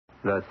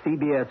The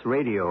CBS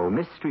Radio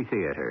Mystery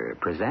Theater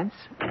presents...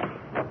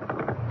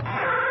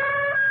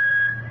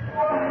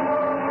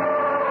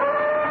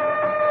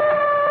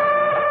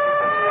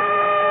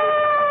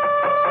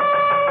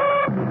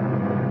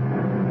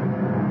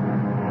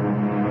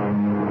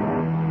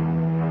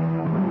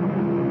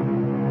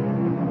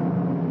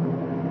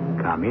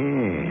 Come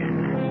in.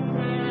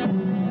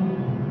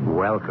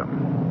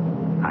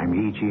 Welcome. I'm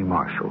E.G.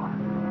 Marshall.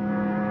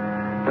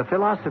 The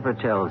philosopher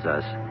tells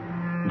us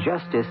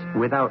justice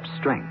without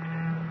strength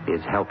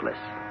is helpless.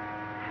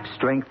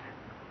 Strength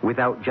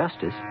without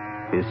justice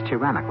is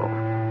tyrannical.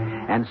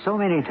 And so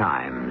many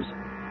times,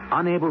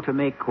 unable to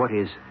make what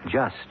is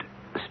just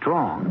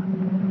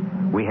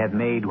strong, we have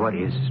made what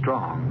is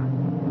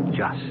strong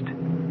just.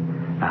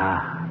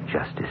 Ah,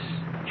 justice,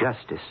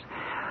 justice.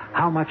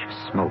 How much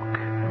smoke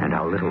and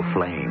how little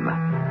flame.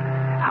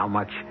 How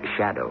much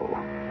shadow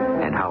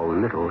and how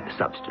little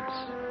substance.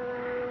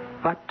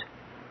 But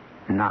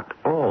not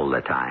all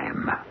the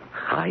time.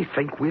 I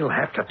think we'll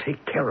have to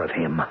take care of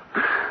him.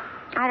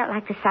 I don't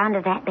like the sound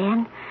of that,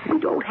 Ben. We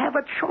don't have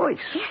a choice.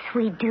 Yes,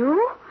 we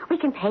do. We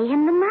can pay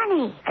him the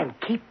money. And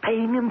keep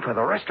paying him for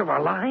the rest of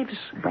our lives?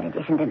 But it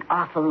isn't an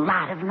awful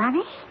lot of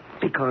money.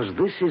 Because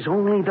this is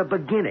only the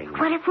beginning.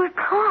 What if we're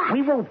caught?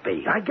 We won't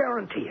be. I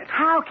guarantee it.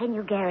 How can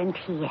you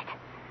guarantee it?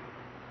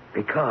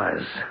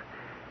 Because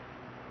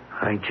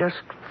I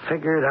just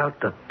figured out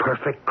the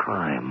perfect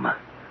crime.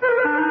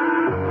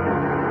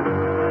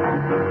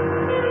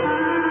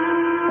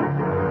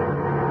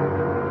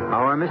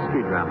 Our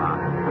mystery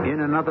drama,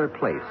 In Another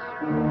Place,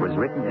 was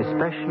written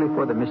especially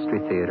for the Mystery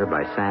Theater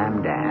by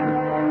Sam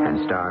Dan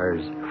and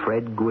stars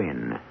Fred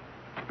Gwynne.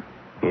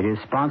 It is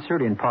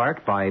sponsored in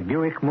part by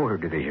Buick Motor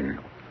Division.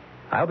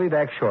 I'll be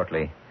back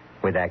shortly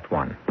with Act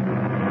One.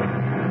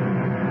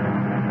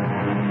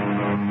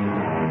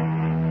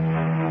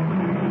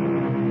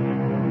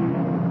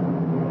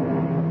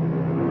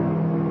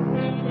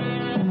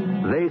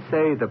 They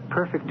say the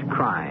perfect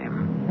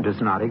crime does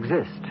not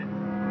exist.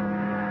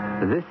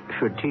 This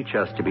should teach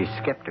us to be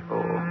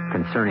skeptical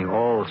concerning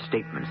all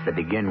statements that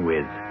begin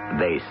with,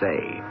 they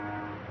say.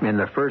 In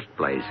the first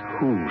place,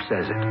 who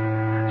says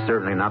it?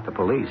 Certainly not the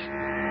police.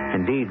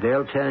 Indeed,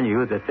 they'll tell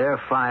you that their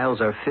files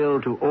are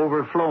filled to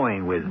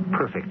overflowing with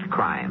perfect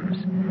crimes.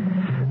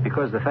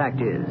 Because the fact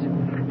is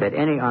that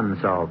any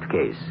unsolved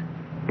case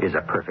is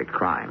a perfect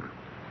crime.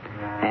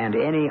 And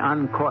any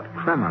uncaught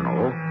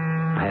criminal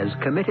has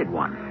committed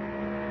one.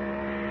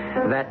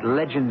 That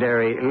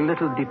legendary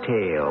little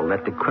detail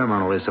that the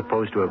criminal is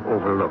supposed to have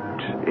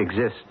overlooked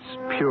exists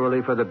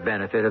purely for the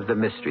benefit of the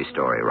mystery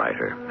story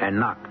writer and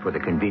not for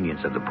the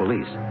convenience of the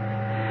police.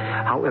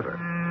 However,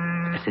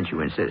 since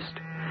you insist,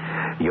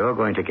 you're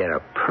going to get a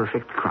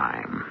perfect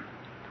crime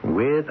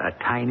with a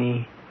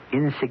tiny,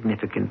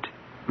 insignificant,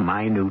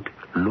 minute,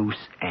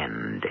 loose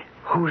end.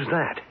 Who's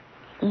that?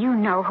 You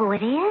know who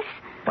it is?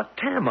 But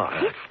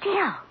Tamar. Sit still.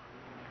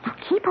 Now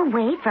keep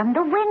away from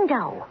the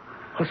window.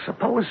 Well,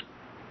 suppose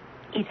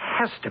it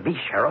has to be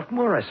Sheriff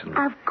Morrison.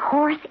 Of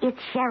course it's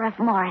Sheriff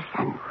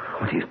Morrison.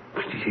 What do you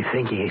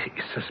think he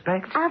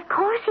suspects? Of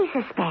course he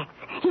suspects.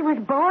 He was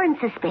born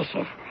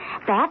suspicious.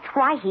 That's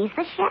why he's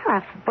the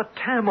sheriff. But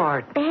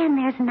Tamar... Ben,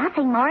 there's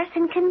nothing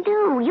Morrison can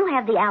do. You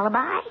have the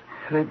alibi.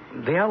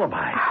 The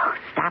alibi? Oh,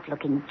 stop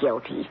looking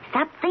guilty.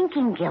 Stop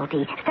thinking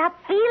guilty. Stop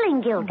feeling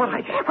guilty.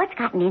 But What's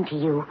gotten into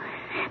you?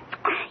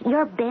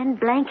 You're Ben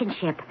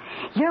Blankenship.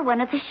 You're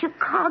one of the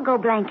Chicago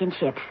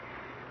Blankenships.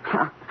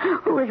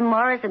 Who is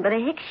Morrison but a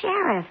hick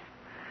sheriff?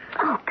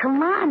 Oh,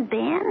 come on,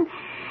 Ben.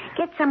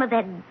 Get some of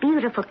that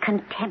beautiful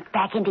contempt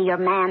back into your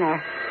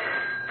manner.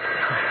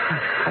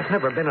 I've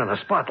never been on a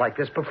spot like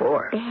this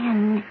before.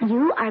 Ben,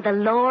 you are the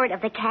lord of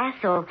the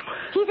castle.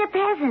 He's a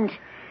peasant.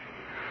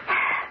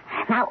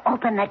 Now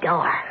open the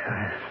door.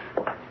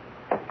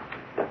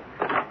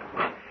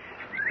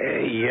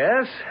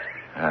 Yes?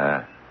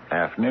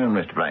 Afternoon,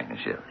 Mr.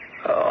 Blankenship.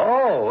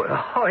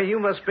 Oh, you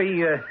must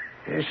be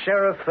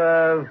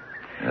Sheriff...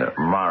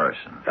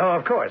 Morrison. Oh,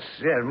 of course.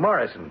 Yeah,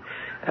 Morrison.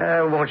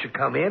 Won't you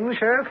come in,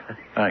 Sheriff?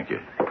 Thank you.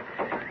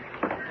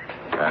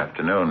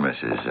 Afternoon,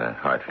 Mrs.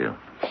 Hartfield.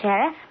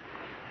 Sheriff?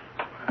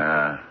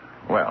 How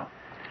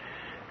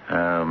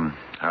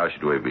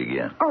should we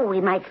begin? Oh,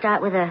 we might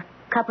start with a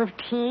cup of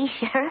tea,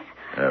 Sheriff.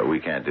 We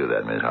can't do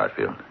that, Miss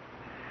Hartfield.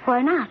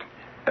 Why not?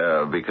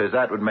 Because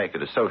that would make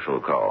it a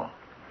social call.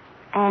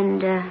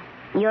 And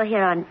you're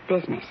here on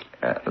business.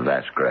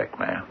 That's correct,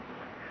 ma'am.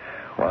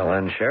 Well,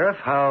 then, Sheriff,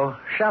 how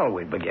shall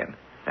we begin?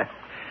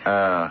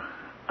 I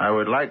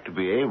would like to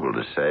be able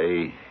to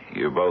say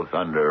you're both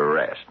under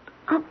arrest.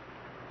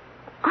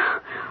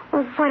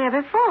 Well,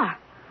 whatever for?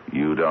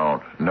 You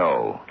don't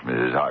know,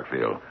 Mrs.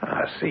 Hartfield.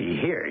 See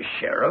here,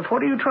 Sheriff.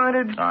 What are you trying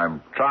to...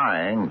 I'm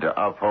trying to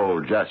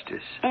uphold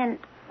justice. And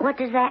what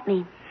does that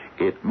mean?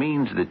 It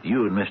means that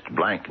you and Mr.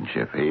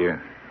 Blankenship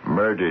here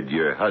murdered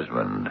your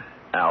husband,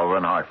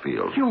 Alvin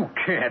Hartfield. You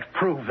can't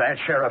prove that,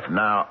 Sheriff.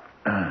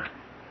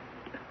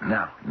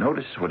 Now,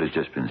 notice what has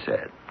just been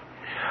said.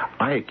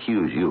 I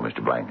accuse you,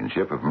 Mr.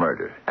 Blankenship, of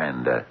murder.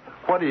 And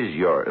what is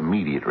your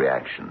immediate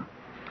reaction?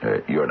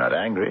 You're not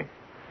angry.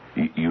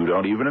 You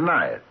don't even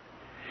deny it.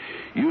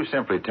 You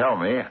simply tell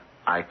me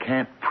I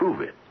can't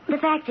prove it. The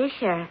fact is,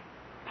 Sheriff,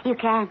 you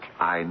can't.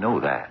 I know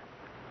that.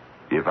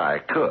 If I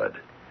could,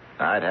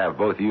 I'd have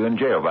both of you in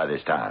jail by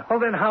this time. Well,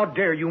 then how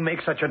dare you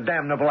make such a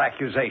damnable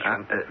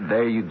accusation?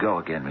 There you go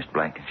again, Mr.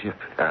 Blankenship.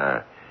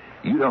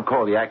 You don't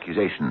call the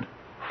accusation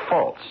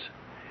false,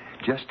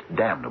 just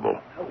damnable.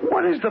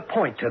 What is the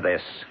point to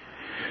this?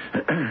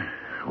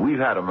 We've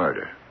had a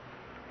murder.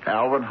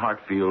 Alvin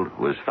Hartfield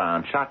was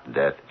found shot to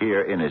death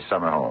here in his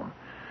summer home.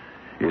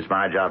 It's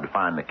my job to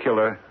find the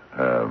killer,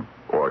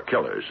 or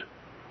killers.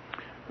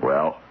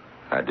 Well,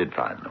 I did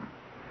find them,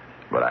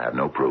 but I have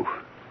no proof.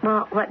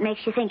 Well, what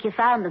makes you think you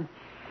found them?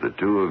 The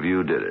two of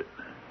you did it.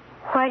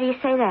 Why do you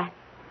say that?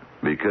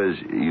 Because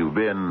you've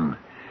been,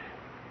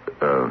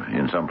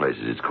 in some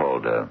places it's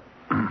called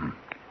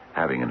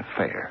having an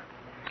affair.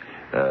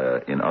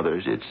 In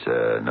others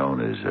it's known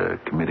as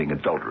committing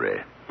adultery.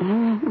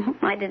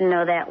 I didn't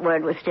know that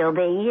word was still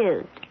being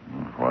used.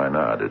 Why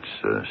not?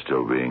 It's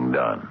still being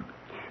done.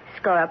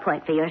 Score a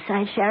point for your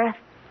side, Sheriff.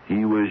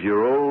 He was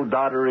your old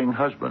doddering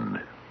husband.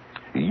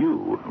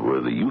 You were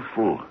the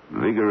youthful,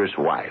 vigorous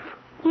wife.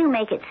 You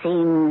make it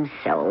seem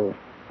so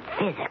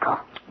physical.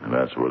 And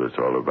that's what it's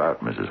all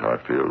about, Mrs.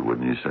 Hartfield,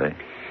 wouldn't you say?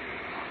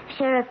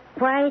 Sheriff,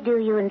 why do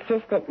you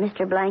insist that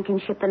Mr.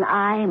 Blankenship and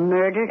I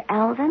murdered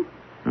Alvin?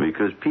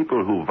 Because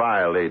people who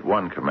violate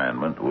one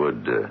commandment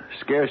would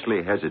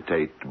scarcely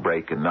hesitate to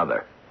break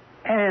another.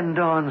 And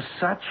on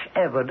such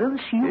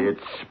evidence, you...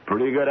 It's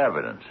pretty good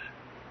evidence.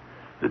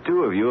 The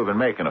two of you have been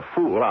making a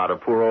fool out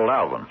of poor old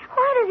Alvin.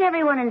 Why does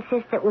everyone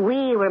insist that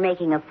we were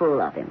making a fool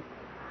of him?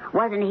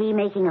 Wasn't he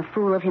making a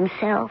fool of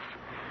himself?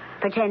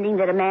 Pretending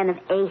that a man of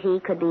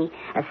 80 could be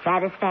a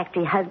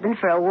satisfactory husband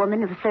for a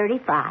woman of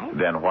 35?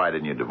 Then why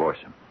didn't you divorce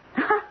him?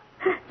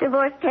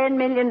 Divorce $10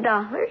 million?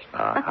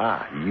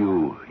 Aha.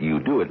 You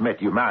do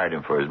admit you married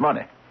him for his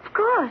money. Of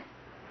course.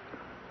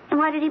 And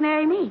why did he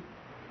marry me?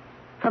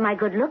 For my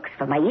good looks,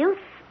 for my youth?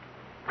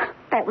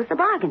 That was the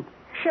bargain.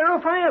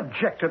 Sheriff, I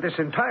object to this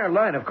entire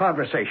line of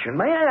conversation.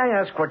 May I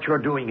ask what you're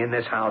doing in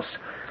this house?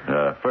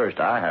 First,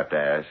 I have to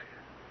ask,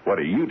 what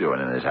are you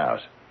doing in this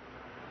house?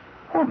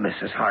 Oh,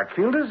 Mrs.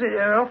 Hartfield is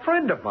a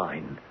friend of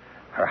mine.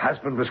 Her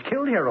husband was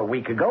killed here a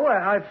week ago.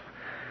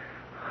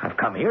 I've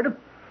come here to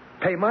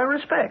pay my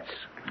respects.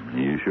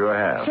 You sure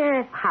have.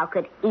 Sheriff, how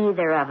could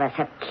either of us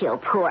have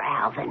killed poor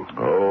Alvin?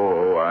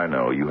 Oh, I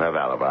know. You have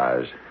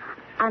alibis.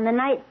 On the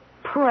night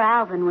poor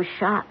Alvin was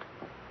shot,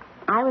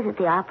 I was at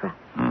the opera.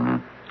 Mm-hmm.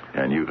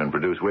 And you can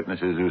produce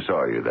witnesses who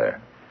saw you there.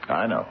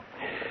 I know.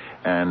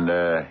 And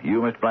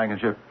you, Mr.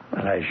 Blankenship?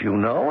 Well, as you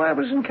know, I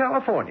was in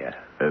California.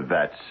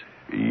 That's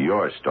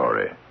your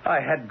story. I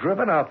had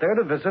driven out there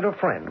to visit a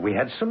friend. We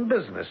had some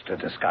business to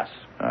discuss.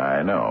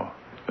 I know.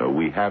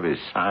 We have his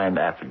signed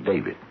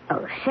affidavit.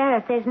 Oh,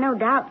 Sheriff, there's no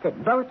doubt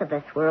that both of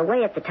us were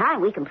away at the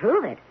time. We can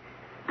prove it.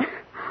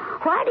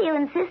 Why do you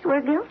insist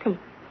we're guilty?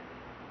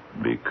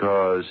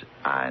 Because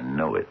I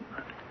know it.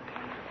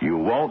 You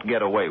won't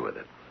get away with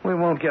it. We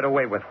won't get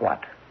away with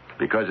what?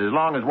 Because as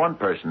long as one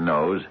person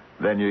knows,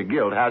 then your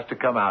guilt has to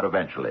come out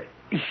eventually.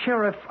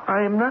 Sheriff,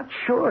 I am not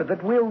sure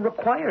that we're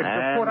required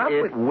to put up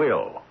with... it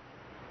will.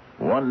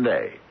 One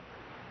day.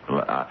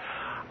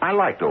 I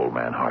liked old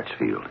man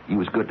Hartsfield. He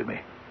was good to me.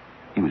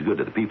 He was good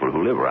to the people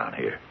who live around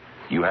here.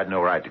 You had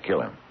no right to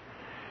kill him.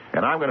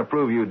 And I'm going to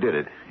prove you did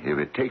it if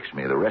it takes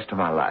me the rest of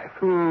my life.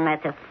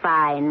 That's a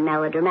fine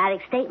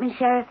melodramatic statement,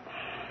 Sheriff.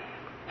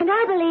 And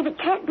I believe it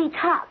can't be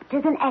topped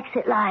as an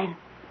exit line.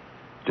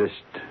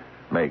 Just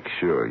make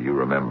sure you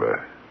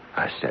remember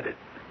I said it.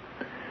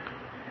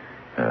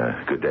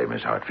 Good day,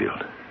 Miss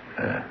Hartfield.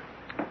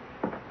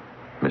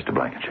 Mr.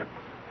 Blankenship.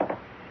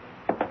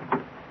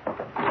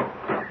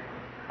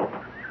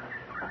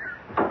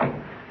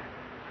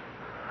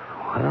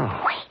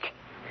 Well...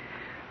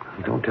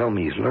 Wait. Don't tell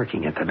me he's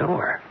lurking at the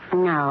door.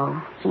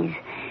 No,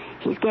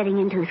 he's getting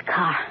into his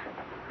car.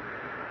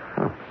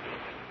 Oh.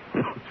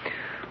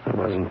 That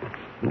wasn't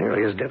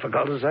nearly as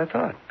difficult as I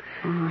thought.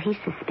 Oh, he's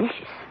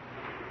suspicious.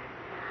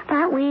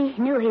 But we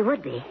knew he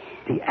would be.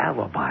 The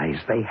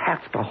alibis, they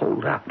have to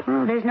hold up.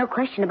 Oh, there's no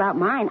question about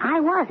mine. I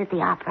was at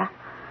the opera.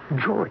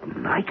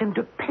 Jordan, I can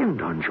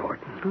depend on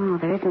Jordan. Oh,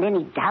 there isn't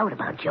any doubt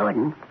about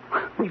Jordan.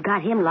 We've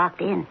got him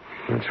locked in.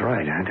 That's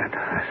right.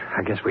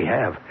 I guess we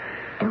have.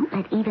 Don't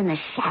let even the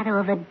shadow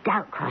of a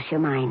doubt cross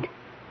your mind.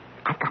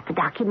 I've got the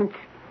documents.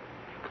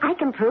 I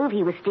can prove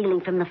he was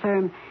stealing from the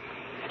firm.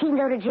 He can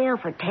go to jail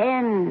for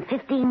 10,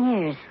 15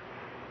 years.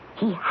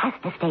 He has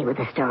to stay with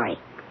the story.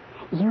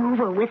 You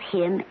were with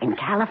him in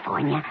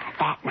California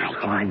that night.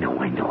 Oh, I know.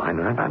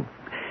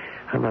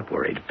 I'm not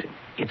worried.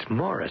 It's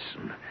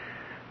Morrison,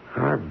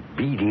 our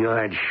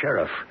beady-eyed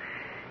sheriff.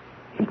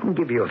 He can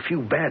give you a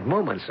few bad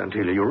moments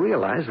until you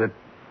realize that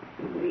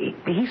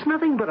he's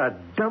nothing but a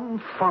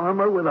dumb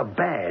farmer with a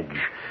badge.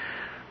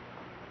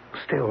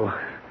 Still...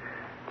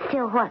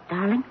 Still what,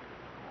 darling?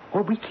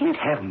 Well, we can't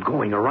have him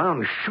going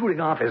around shooting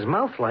off his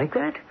mouth like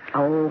that.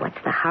 Oh,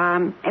 what's the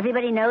harm?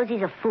 Everybody knows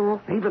he's a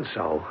fool. Even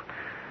so,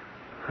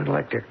 I'd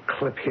like to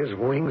clip his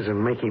wings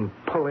and make him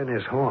pull in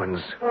his horns.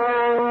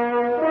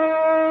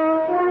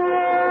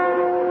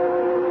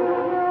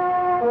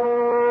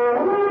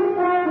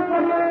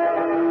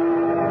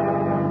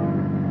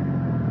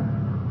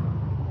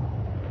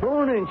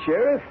 Morning,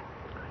 Sheriff.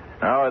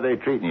 How are they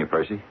treating you,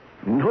 Percy?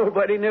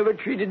 Nobody never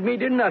treated me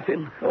to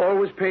nothing.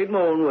 Always paid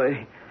my own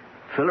way.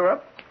 Fill her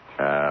up?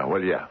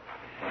 Well, yeah.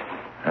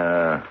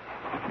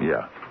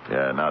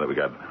 Yeah, now that we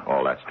got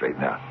all that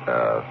straightened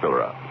out, fill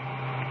her up.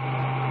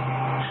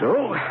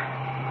 So,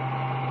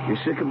 you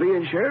sick of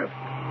being sheriff?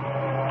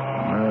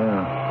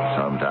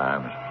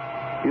 Sometimes.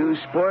 You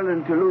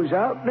spoiling to lose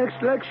out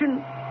next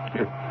election?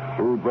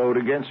 Who'd vote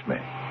against me?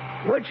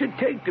 What's it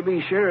take to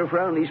be sheriff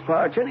around these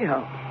parts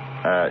anyhow?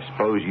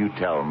 Suppose you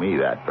tell me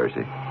that,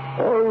 Percy.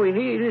 All we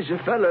need is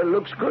a fella who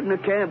looks good in a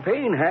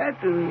campaign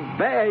hat, a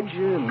badge,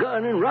 a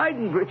gun, and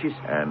riding breeches.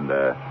 And,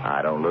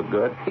 I don't look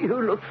good?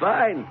 You look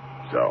fine.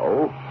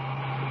 So?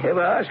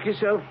 Ever ask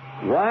yourself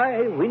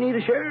why we need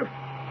a sheriff?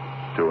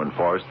 To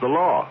enforce the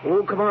law.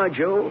 Oh, come on,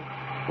 Joe.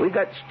 We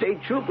got state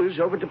troopers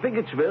over to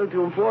Pickettsville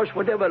to enforce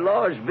whatever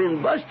law's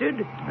been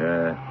busted.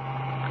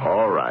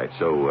 All right,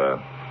 so,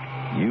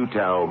 you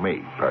tell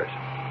me, Percy.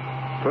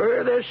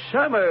 For the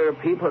summer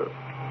people.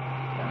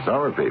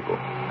 Summer people?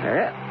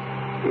 Yeah.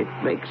 It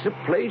makes a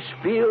place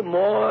feel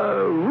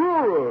more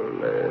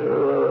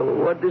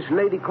rural. What does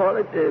lady call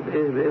it?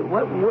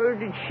 What word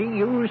did she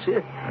use?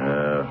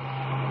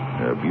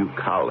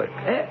 Bucolic.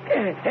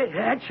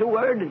 That's the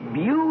word,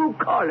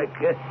 bucolic.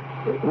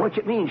 What's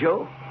it mean,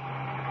 Joe?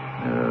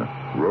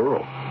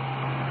 Rural.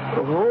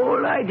 The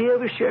whole idea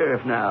of a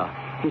sheriff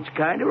now. It's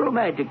kind of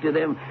romantic to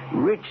them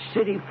rich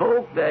city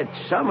folk that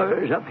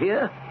summer's up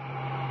here.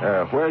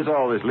 Where's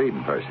all this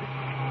leading, Percy?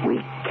 We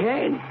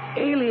can't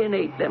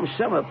alienate them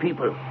summer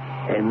people.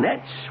 And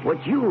that's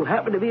what you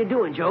happen to be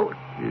doing, Joe.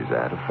 Is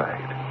that a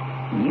fact?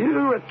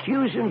 You're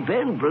accusing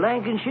Ben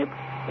Blankenship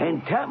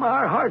and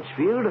Tamar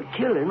Hartsfield of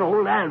killing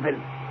old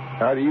Alvin.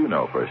 How do you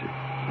know, Percy?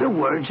 The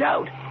word's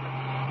out.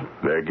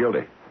 They're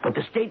guilty. But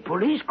the state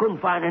police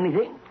couldn't find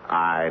anything.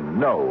 I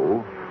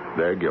know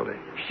they're guilty.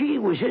 She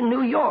was in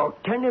New York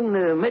attending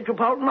the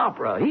Metropolitan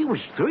Opera. He was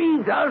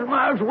 3,000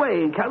 miles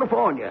away in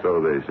California. So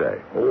they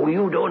say. Oh,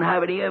 you don't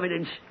have any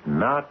evidence?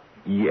 Not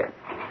yet.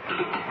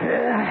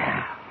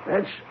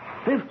 That's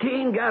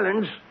 15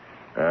 gallons.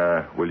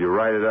 Will you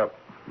write it up?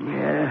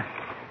 Yeah.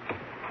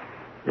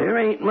 There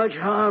ain't much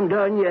harm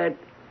done yet.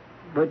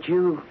 But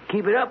you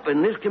keep it up,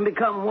 and this can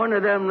become one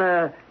of them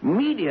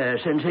media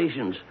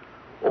sensations.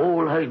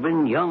 Old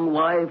husband, young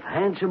wife,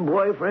 handsome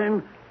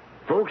boyfriend.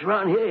 Folks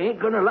around here ain't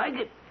going to like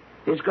it.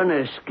 It's going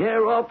to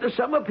scare off the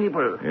summer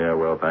people. Yeah,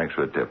 well, thanks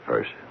for the tip,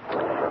 Percy.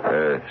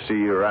 See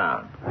you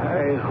around.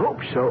 I hope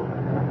so.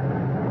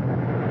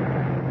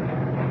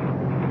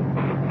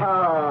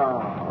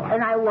 Oh,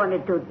 and I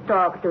wanted to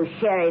talk to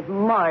Sheriff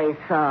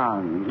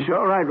Morrison. It's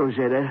all right,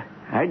 Rosetta.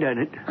 I done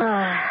it.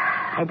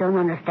 I don't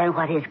understand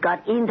what has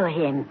got into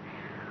him.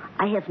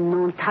 I have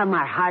known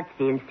Tamar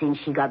Hartsfield since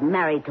she got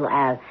married to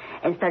Al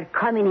and started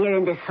coming here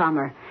in the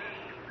summer.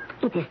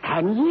 It is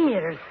 10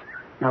 years.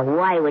 Now,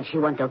 why would she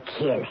want to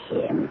kill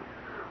him?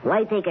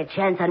 Why take a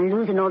chance on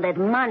losing all that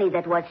money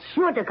that was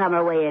sure to come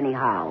her way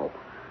anyhow?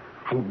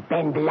 And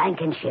Ben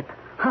Blankenship.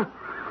 Huh.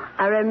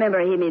 I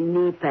remember him in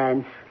knee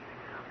pants.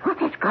 What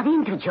has got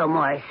into Joe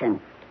Morrison?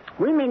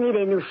 We may need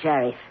a new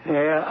sheriff.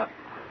 Yeah.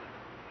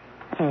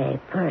 Hey,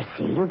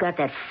 Percy, you got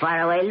that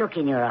faraway look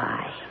in your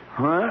eye.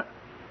 Huh?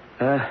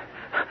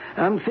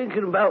 I'm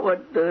thinking about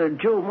what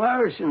Joe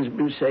Morrison's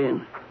been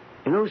saying.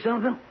 You know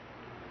something?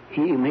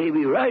 He may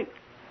be right.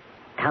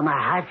 Tamar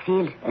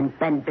Hartsfield and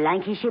Ben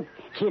Blankenship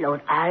killed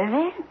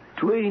Alvin?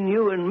 Between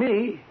you and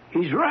me,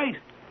 he's right.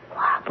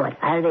 But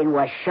Alvin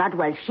was shot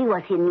while she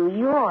was in New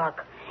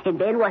York, and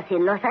Ben was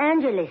in Los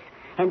Angeles,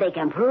 and they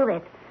can prove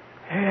it.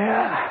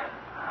 Yeah,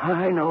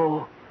 I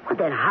know. Well,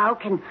 then how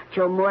can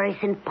Joe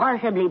Morrison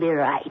possibly be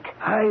right?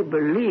 I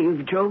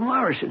believe Joe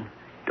Morrison.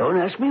 Don't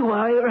ask me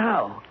why or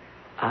how.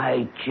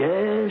 I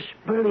just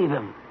believe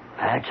him.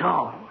 That's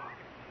all.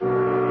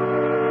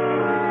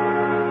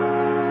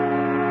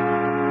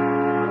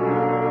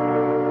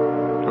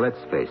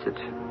 Let's face it.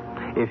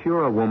 If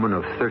you're a woman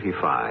of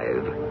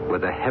 35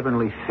 with a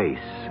heavenly face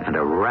and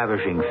a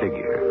ravishing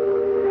figure,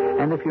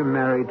 and if you're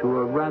married to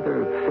a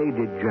rather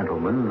faded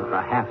gentleman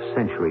a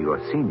half-century your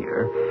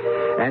senior,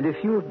 and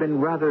if you've been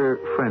rather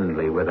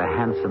friendly with a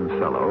handsome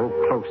fellow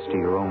close to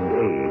your own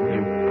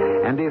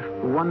age, and if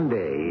one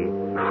day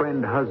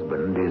friend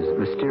husband is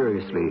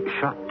mysteriously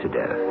shot to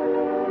death,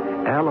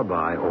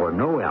 alibi or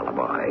no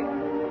alibi,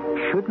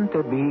 shouldn't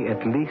there be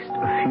at least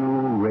a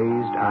few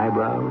raised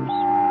eyebrows?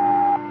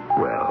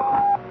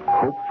 Well,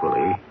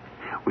 hopefully,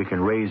 we can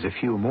raise a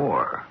few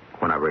more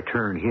when I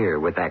return here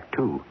with Act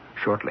 2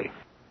 shortly.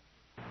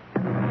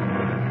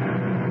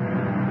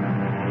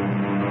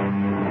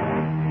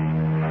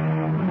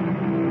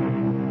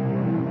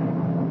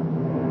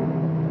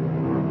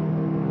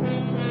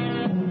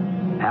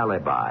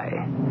 Alibi.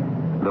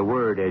 The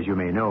word, as you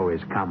may know,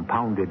 is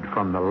compounded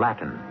from the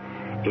Latin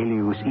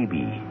alius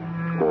ibi,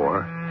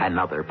 or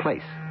another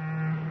place.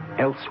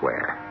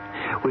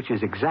 elsewhere, which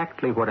is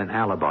exactly what an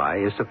alibi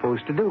is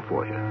supposed to do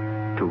for you.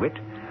 To wit,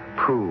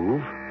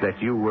 prove that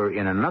you were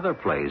in another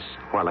place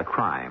while a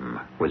crime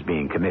was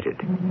being committed.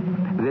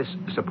 This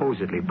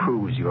supposedly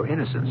proves your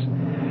innocence,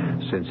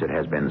 since it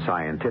has been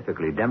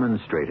scientifically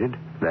demonstrated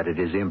that it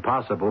is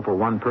impossible for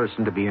one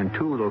person to be in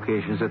two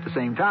locations at the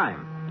same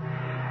time.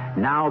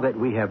 Now that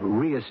we have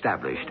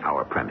reestablished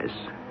our premise,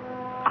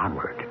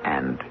 onward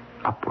and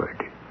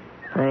upward.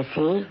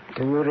 Percy,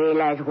 do you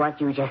realize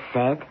what you just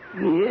said?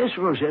 Yes,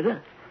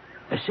 Rosetta.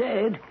 I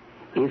said,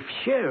 if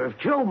Sheriff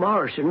Joe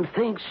Morrison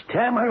thinks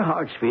Tamara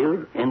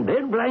Hartsfield and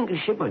Ben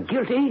Blankenship are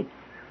guilty,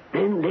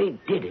 then they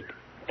did it.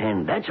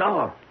 And that's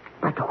all.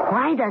 But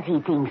why does he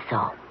think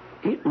so?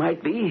 It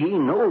might be he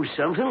knows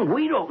something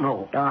we don't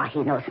know. Oh,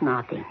 he knows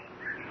nothing.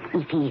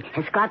 If he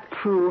has got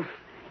proof,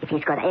 if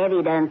he's got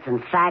evidence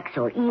and facts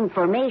or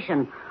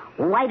information,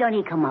 why don't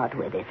he come out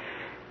with it?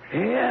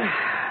 Yeah,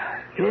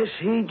 guess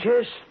he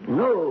just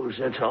knows,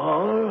 that's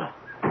all.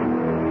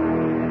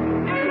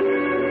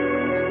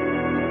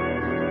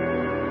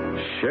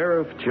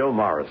 Sheriff Joe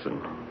Morrison.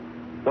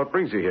 What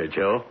brings you here,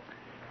 Joe?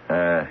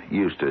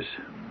 Eustace,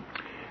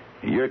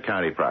 you're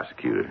county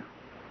prosecutor.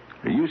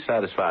 Are you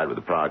satisfied with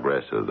the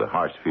progress of the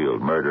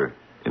Hartsfield murder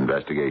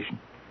investigation?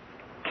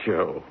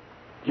 Joe,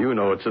 you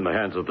know it's in the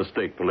hands of the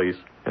state police.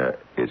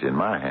 It's in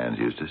my hands,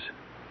 Eustace,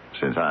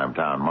 since I am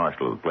town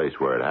marshal of the place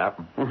where it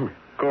happened. Of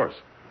course.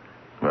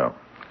 Well,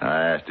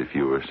 I asked if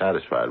you were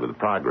satisfied with the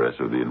progress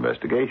of the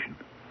investigation.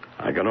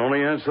 I can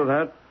only answer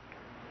that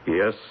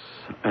yes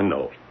and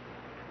no.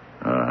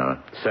 Uh-huh.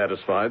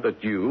 Satisfied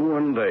that you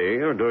and they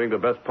are doing the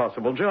best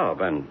possible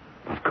job, and,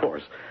 of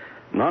course,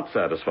 not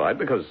satisfied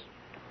because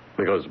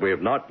we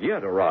have not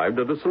yet arrived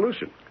at a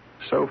solution.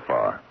 So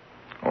far,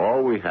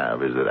 all we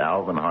have is that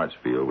Alvin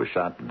Hartsfield was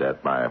shot to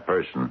death by a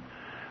person,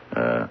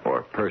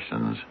 or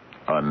persons,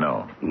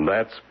 unknown.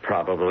 That's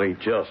probably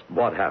just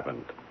what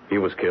happened. He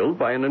was killed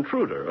by an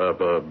intruder,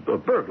 a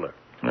burglar.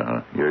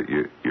 Uh-huh.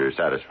 You're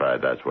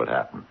satisfied that's what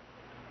happened?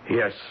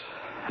 Yes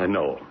and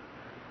no.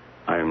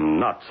 I'm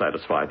not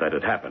satisfied that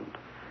it happened,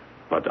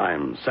 but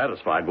I'm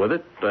satisfied with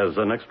it as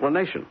an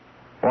explanation.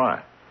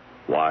 Why?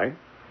 Why?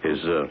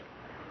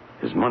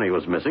 His money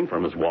was missing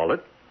from his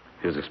wallet,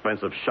 his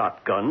expensive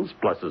shotguns,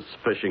 plus his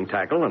fishing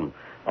tackle and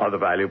other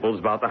valuables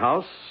about the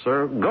house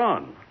are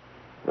gone.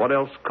 What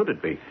else could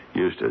it be?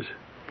 Eustace,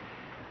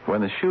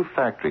 when the shoe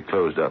factory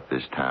closed up,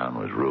 this town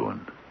was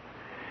ruined.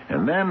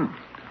 And then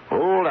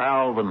old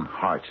Alvin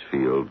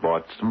Hartsfield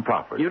bought some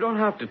property. You don't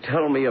have to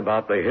tell me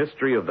about the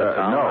history of the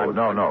town.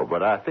 No,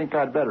 but I think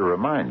I'd better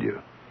remind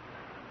you.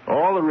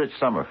 All the rich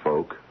summer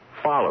folk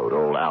followed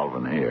old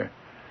Alvin here,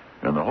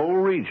 and the whole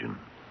region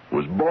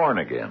was born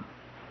again.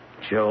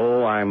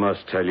 Joe, I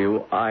must tell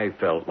you, I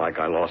felt like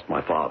I lost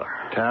my father.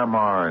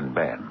 Tamar and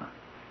Ben,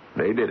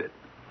 they did it.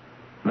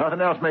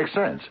 Nothing else makes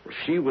sense.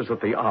 She was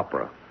at the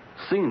opera,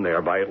 seen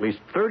there by at least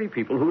 30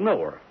 people who know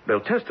her.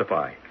 They'll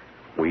testify.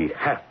 We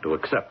have to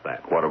accept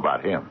that. What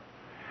about him?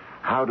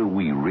 How do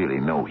we really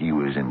know he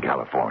was in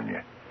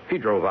California? He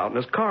drove out in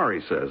his car, he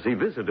says. He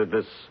visited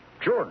this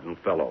Jordan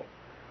fellow.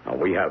 Now,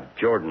 we have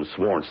Jordan's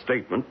sworn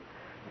statement.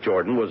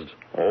 Jordan was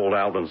old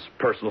Alvin's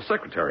personal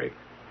secretary.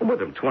 With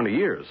him 20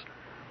 years.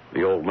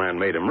 The old man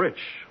made him rich.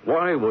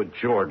 Why would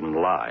Jordan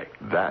lie?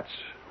 That's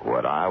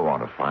what I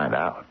want to find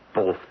out.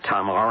 Both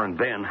Tamar and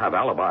Ben have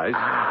alibis.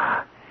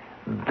 Ah,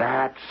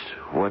 that's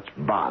what's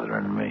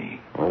bothering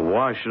me. Well,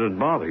 why should it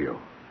bother you?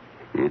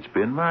 It's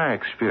been my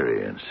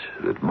experience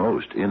that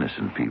most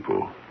innocent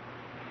people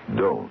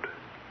don't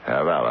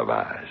have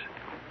alibis.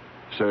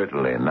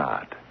 Certainly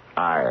not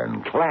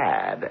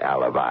ironclad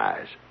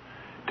alibis.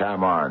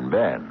 Tamar and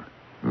Ben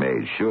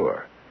made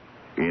sure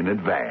in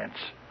advance.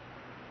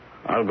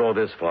 I'll go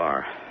this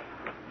far.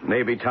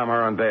 Maybe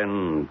Tamar and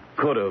Ben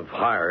could have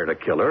hired a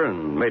killer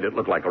and made it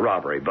look like a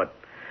robbery, but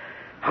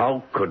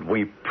how could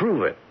we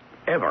prove it,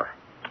 ever?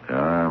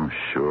 I'm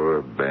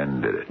sure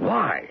Ben did it.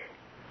 Why?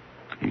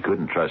 He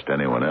couldn't trust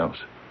anyone else.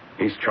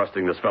 He's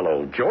trusting this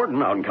fellow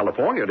Jordan out in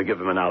California to give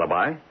him an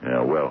alibi.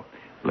 Yeah, well,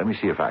 let me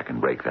see if I can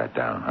break that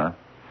down, huh?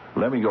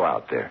 Let me go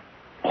out there.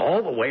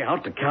 All the way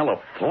out to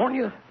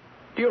California?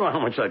 Do you know how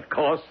much that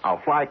costs?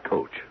 I'll fly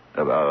coach.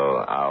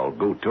 I'll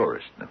go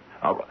tourist.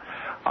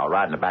 I'll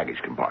ride in the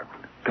baggage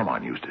compartment. Come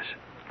on, Eustace.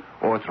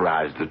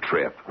 Authorize the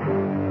trip.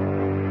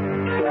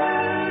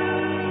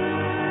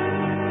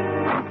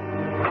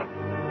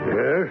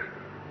 Yes?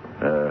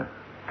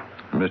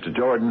 Mr.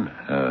 Jordan,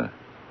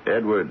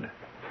 Edward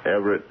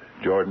Everett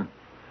Jordan.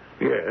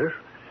 Yes?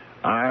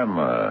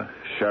 I'm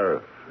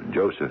Sheriff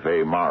Joseph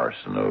A.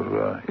 Morrison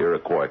of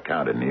Iroquois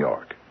County, New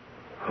York.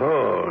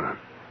 Oh,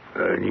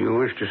 and you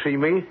wish to see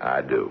me?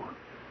 I do.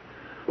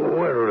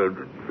 Well,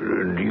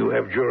 do you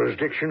have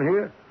jurisdiction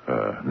here?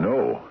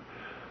 No.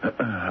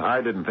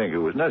 I didn't think it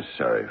was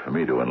necessary for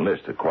me to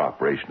enlist the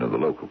cooperation of the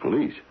local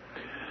police.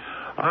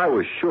 I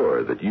was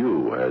sure that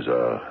you, as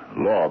a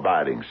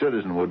law-abiding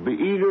citizen, would be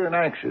eager and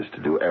anxious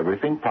to do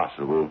everything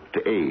possible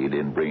to aid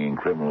in bringing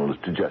criminals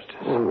to justice.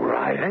 Oh,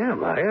 I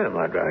am. I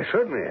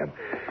certainly am.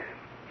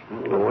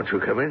 Won't you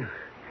come in?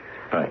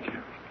 Thank you.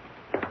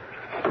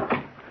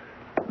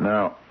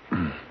 Now,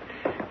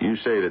 you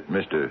say that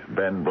Mr.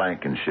 Ben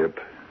Blankenship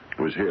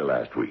was here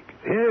last week.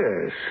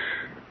 Yes.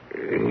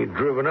 He'd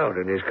driven out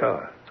in his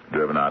car.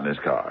 Driven out in his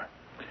car.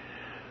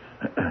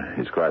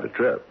 It's quite a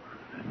trip.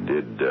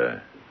 Did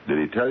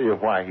he tell you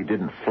why he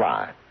didn't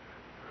fly?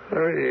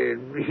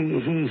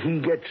 He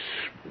gets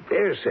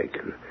airsick.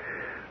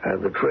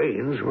 And the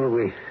trains, well,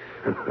 we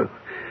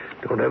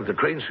don't have the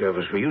train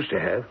service we used to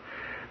have.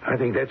 I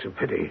think that's a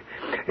pity.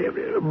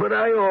 But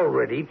I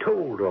already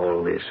told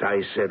all this.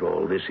 I said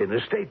all this in a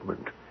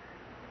statement.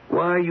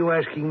 Why are you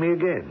asking me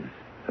again?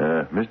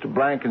 Mr.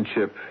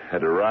 Blankenship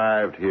had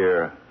arrived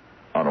here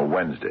on a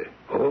Wednesday.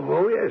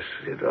 Oh, yes,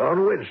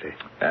 on Wednesday.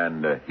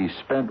 And he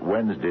spent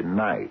Wednesday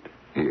night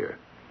here.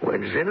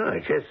 Wednesday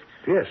night,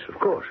 yes, of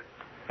course.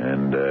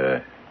 And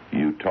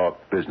you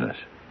talked business?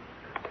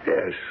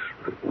 Yes,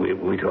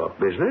 we talk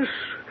business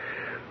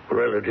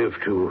relative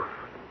to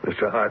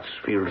Mr.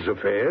 Hartsfield's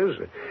affairs.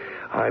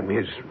 I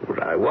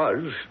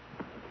was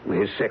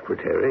his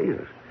secretary.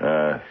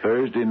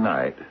 Thursday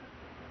night,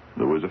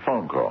 there was a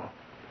phone call.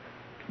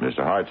 Mr.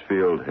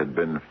 Hartsfield had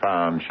been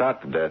found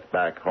shot to death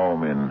back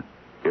home in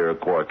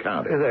Iroquois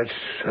County.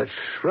 That's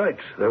right.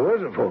 There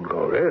was a phone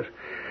call, yes.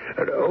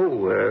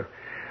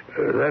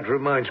 That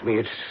reminds me,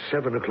 it's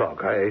 7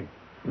 o'clock. I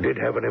did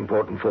have an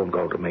important phone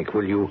call to make.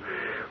 Will you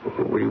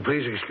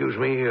please excuse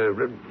me?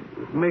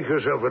 Make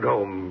yourself at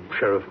home,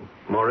 Sheriff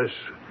Morris.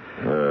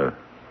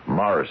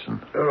 Morrison.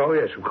 Oh,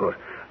 yes, of course.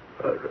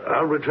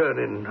 I'll return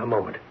in a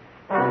moment.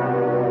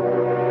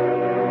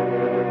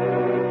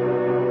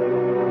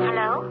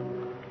 Hello?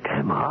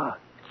 Tamar,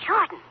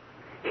 Jordan.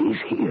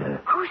 he's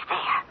here. Who's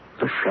there?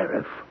 The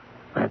sheriff.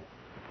 That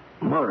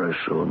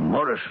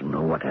Morrison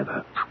or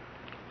whatever.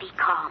 Be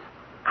calm.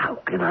 How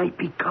can I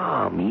be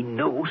calm? He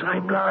knows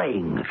I'm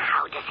lying.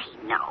 How does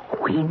he know?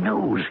 Oh, he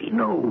knows.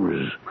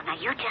 Well, now,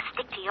 you just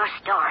stick to your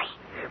story.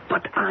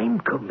 But I'm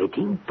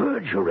committing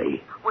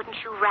perjury. Wouldn't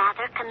you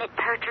rather commit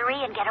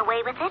perjury and get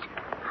away with it?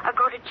 Or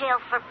go to jail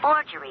for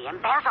forgery,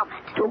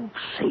 embezzlement? Don't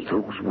say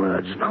those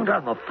words, not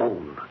on the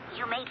phone.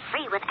 You made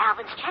free with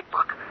Alvin's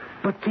checkbook.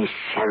 But this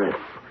sheriff,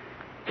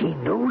 he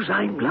knows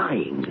I'm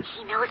lying.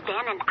 He knows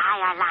Ben and I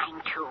are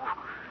lying, too.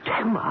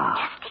 Tamar.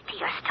 Just stick to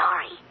your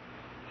story.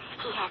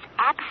 He has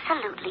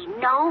absolutely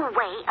no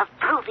way of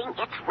proving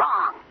it's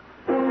wrong.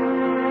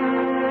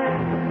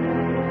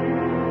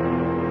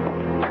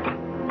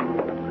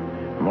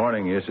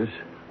 Morning, Eustace.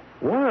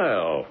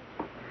 Well,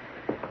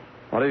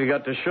 what have you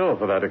got to show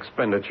for that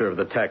expenditure of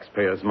the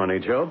taxpayers' money,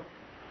 Joe?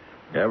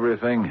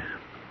 Everything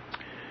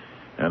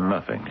and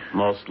nothing.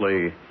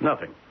 Mostly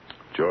nothing.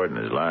 Jordan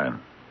is lying.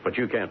 But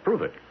you can't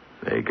prove it.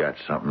 They got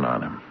something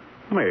on him.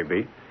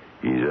 Maybe.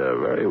 He's a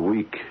very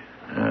weak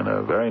and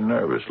a very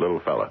nervous little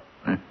fella.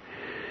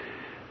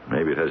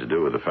 Maybe it has to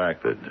do with the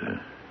fact that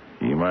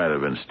he might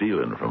have been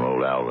stealing from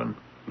old Alvin.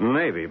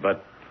 Maybe,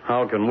 but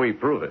how can we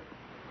prove it?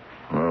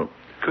 Well,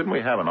 couldn't we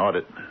have an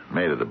audit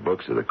made of the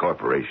books of the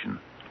corporation?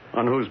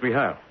 On whose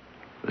behalf?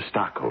 The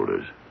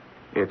stockholders.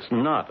 It's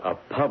not a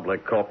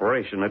public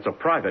corporation. It's a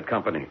private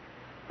company.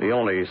 The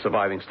only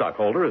surviving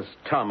stockholder is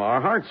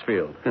Tamar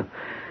Hartsfield.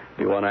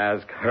 You want to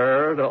ask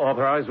her to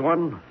authorize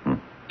one?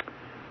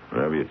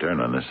 Whenever you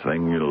turn on this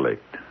thing, you're late.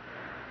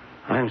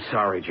 I'm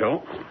sorry,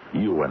 Joe.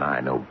 You and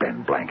I know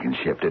Ben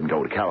Blankenship didn't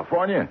go to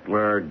California.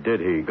 Where did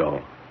he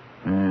go?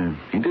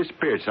 He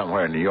disappeared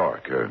somewhere in New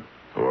York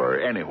or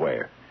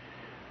anywhere.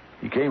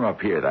 He came up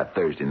here that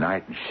Thursday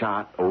night and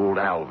shot old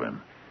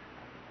Alvin.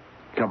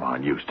 Come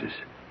on, Eustace.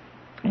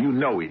 You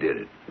know he did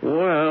it.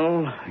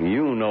 Well,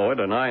 you know it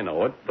and I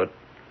know it, but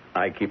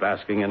I keep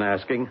asking and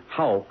asking,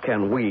 how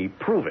can we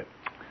prove it?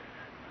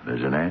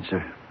 There's an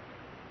answer.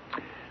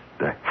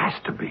 There has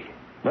to be.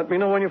 Let me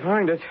know when you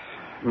find it.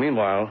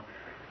 Meanwhile,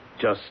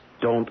 just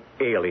don't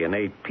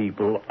alienate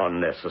people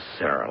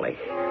unnecessarily.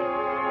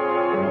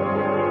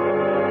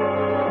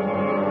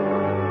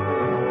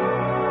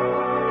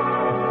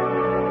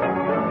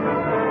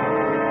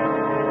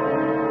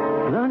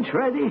 Lunch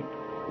ready?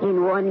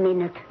 In 1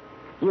 minute.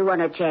 You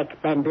want to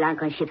check Ben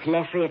Blankenship's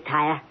left rear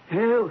tire?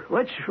 Oh,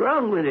 what's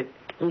wrong with it?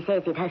 He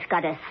says it has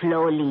got a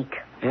slow leak.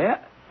 Yeah,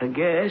 I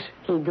guess.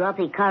 He dropped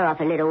the car off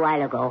a little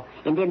while ago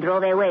and then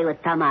drove away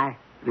with Tamar.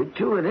 The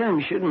two of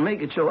them shouldn't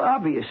make it so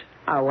obvious.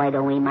 Oh, why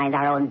don't we mind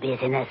our own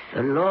business?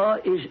 The law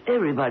is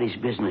everybody's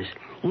business.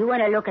 You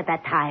want to look at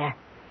that tire?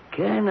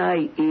 Can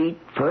I eat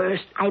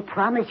first? I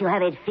promise you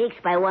have it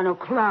fixed by 1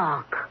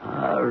 o'clock.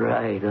 All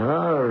right.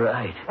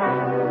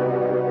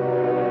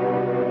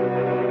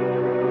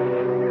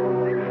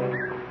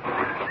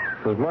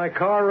 Was my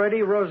car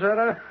ready,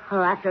 Rosetta?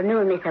 Oh,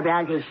 afternoon, Mr.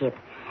 Blankenship.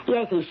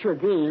 Yes, it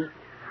should be.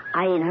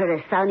 I ain't heard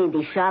a sound in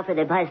the shop for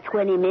the past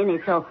 20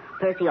 minutes, so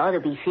Percy ought to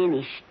be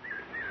finished.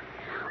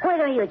 Why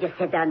don't you just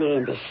sit down there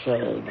in the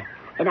shade?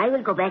 And I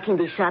will go back in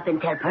the shop and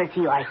tell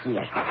Percy you are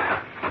here.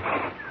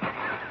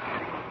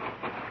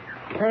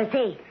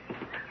 Percy?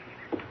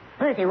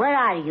 Percy, where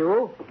are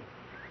you?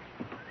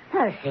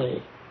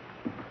 Percy?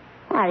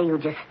 Why are you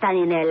just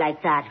standing there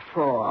like that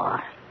for?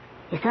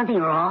 Is something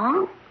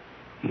wrong?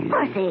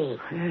 Percy?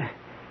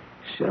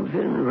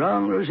 Something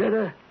wrong,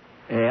 Rosetta?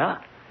 Yeah.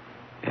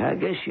 I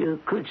guess you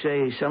could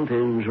say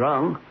something's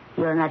wrong.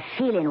 You're not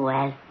feeling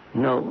well.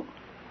 No.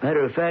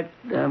 Matter of fact,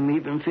 I'm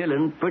even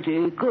feeling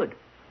pretty good.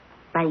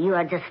 But you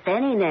are just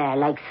standing there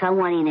like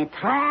someone in a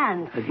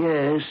trance. I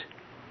guess.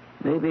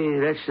 Maybe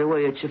that's the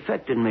way it's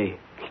affecting me.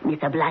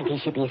 Mr.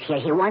 Blankenship is here.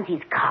 He wants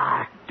his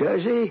car.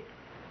 Does he?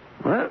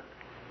 Well,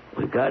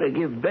 we gotta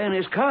give Ben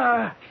his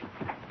car.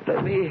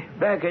 Let me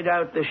back it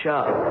out the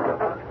shop.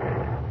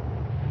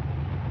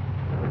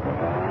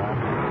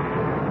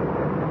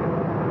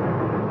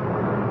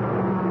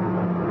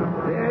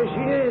 There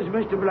she is,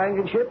 Mr.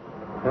 Blankenship.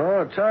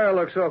 Oh, tire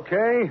looks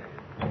okay.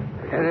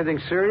 Anything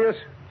serious?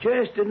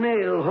 Just a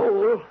nail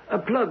hole. I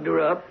plugged her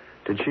up.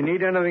 Did she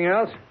need anything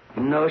else?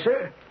 No,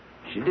 sir.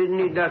 She didn't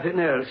need nothing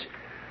else.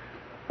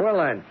 Well,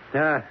 then,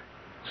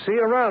 see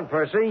you around,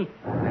 Percy. See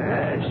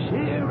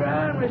you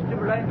around, Mr.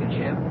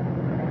 Blankenship.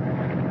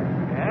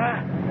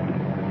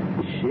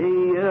 See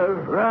you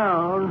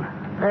around.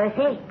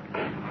 Percy.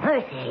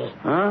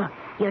 Huh?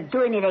 You're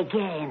doing it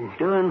again.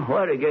 Doing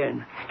what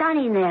again?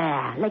 Standing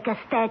there like a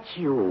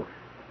statue.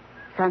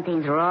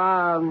 Something's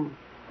wrong.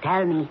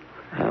 Tell me.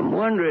 I'm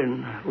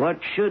wondering, what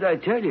should I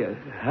tell you?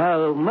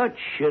 How much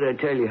should I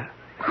tell you?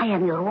 I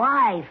am your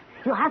wife.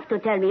 You have to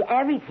tell me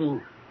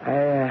everything.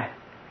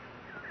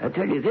 I'll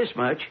tell you this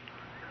much.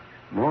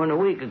 More than a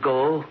week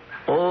ago,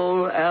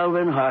 old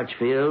Alvin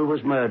Hartsfield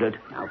was murdered.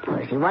 Now,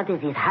 Percy, what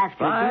does this have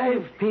to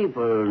do? 5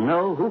 people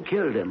know who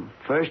killed him.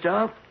 First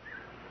off,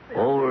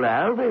 old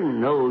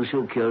Alvin knows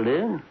who killed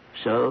him,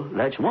 so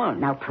that's 1.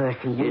 Now,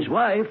 Percy... His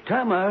wife,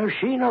 Tamar,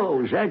 she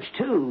knows. That's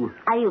 2.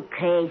 Are you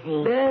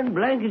crazy? Ben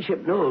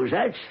Blankenship knows.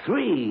 That's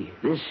 3.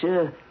 This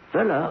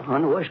fella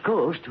on the West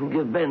Coast who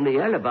gave Ben the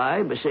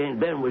alibi by saying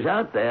Ben was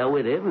out there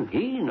with him,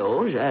 he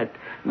knows. That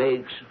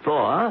makes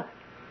 4.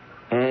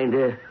 And,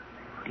 do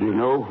you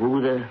know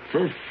who the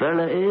 5th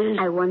fella is?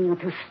 I want you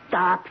to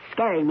stop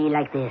scaring me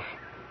like this.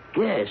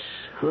 Guess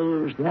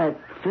who's that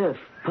 5th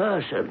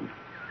person?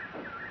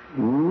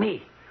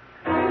 Me.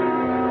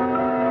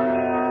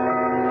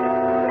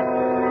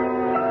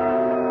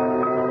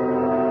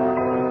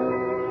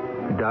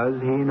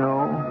 Does he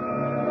know?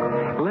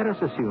 Let us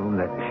assume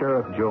that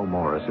Sheriff Joe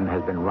Morrison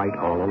has been right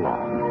all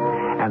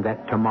along, and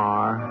that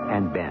Tamar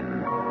and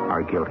Ben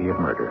are guilty of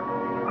murder.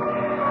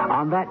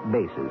 On that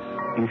basis,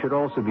 you should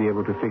also be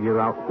able to figure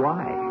out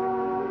why.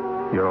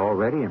 You're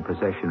already in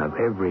possession of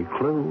every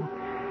clue,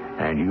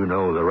 and you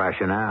know the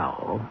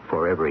rationale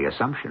for every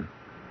assumption.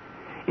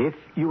 If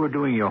you were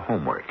doing your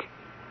homework,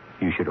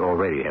 you should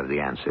already have the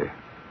answer.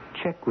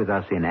 Check with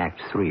us in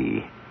Act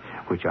 3,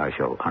 which I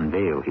shall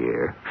unveil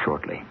here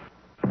shortly.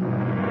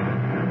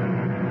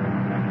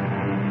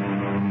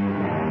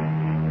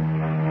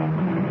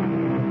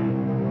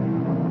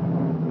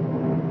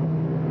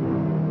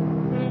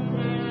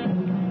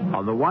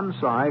 On the one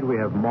side, we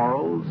have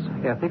morals,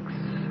 ethics,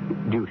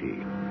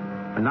 duty,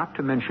 not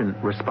to mention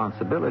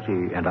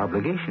responsibility and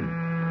obligation.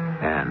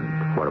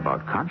 And what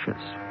about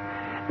conscience?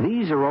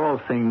 These are all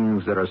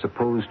things that are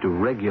supposed to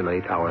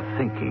regulate our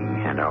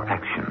thinking and our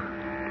action.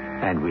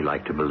 And we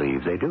like to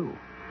believe they do.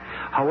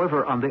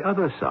 However, on the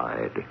other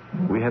side,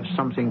 we have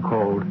something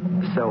called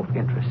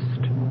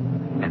self-interest.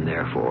 And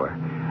therefore,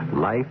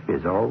 life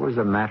is always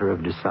a matter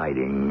of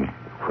deciding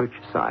which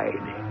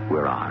side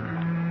we're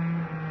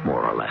on,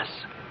 more or less.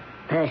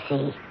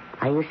 Percy,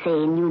 are you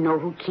saying you know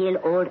who killed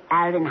old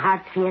Alvin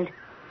Hartsfield?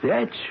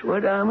 That's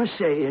what I'm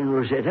saying,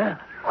 Rosetta.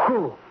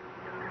 Who?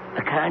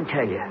 I can't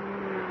tell you.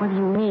 What do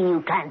you mean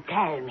you can't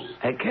tell me?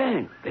 I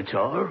can't, that's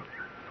all.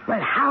 Well,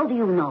 how do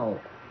you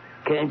know?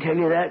 Can't tell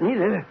you that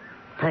neither.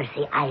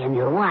 Percy, I am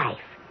your wife.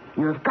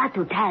 You've got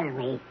to tell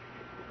me.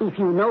 If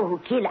you know who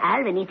killed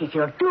Alvin, it is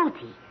your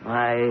duty.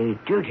 My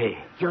duty?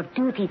 Your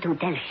duty to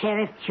tell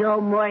Sheriff Joe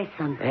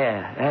Morrison.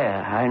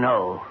 Yeah, I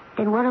know.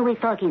 Then what are we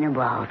talking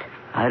about?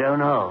 I don't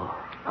know.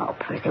 Oh,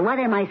 Percy, what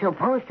am I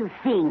supposed to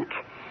think?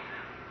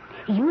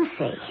 You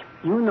say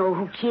you know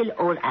who killed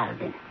old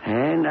Alvin.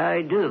 And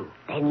I do.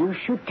 Then you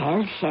should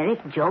tell Sheriff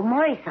Joe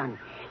Morrison.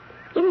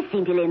 It is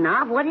simple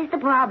enough. What is the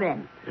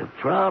problem? The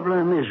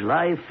problem is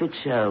life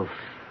itself.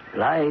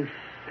 Life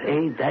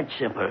ain't that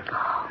simple.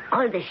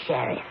 Call the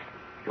sheriff.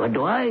 What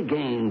do I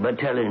gain by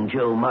telling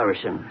Joe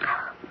Morrison?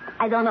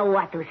 I don't know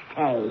what to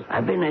say.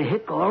 I've been a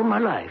hick all my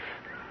life.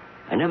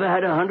 I never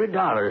had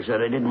 $100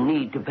 that I didn't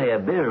need to pay a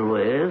bill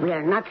with. We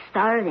are not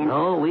starving.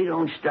 No, we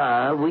don't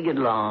starve. We get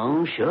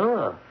along,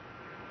 sure.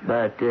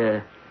 But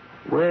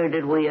where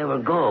did we ever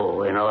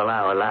go in all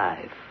our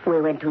life?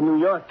 We went to New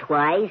York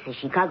twice,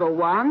 Chicago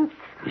once.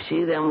 You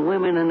see them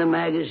women in the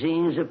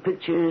magazines, the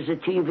pictures, the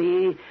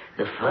TV,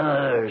 the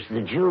furs,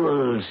 the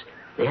jewels.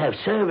 They have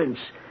servants.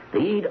 They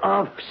eat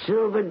off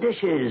silver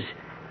dishes.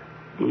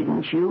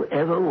 Didn't you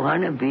ever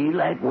want to be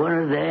like one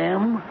of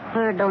them?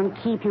 Fur don't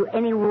keep you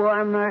any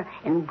warmer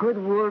and good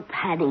wool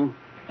padding.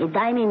 A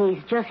diamond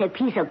is just a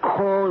piece of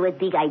coal with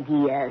big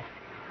ideas.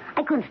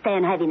 I couldn't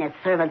stand having a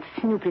servant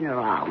snooping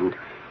around.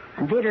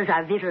 And victuals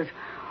are victuals,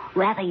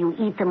 whether you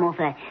eat them off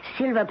a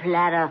silver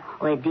platter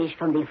or a dish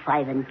from the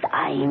 5 and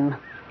dime.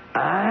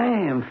 I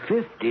am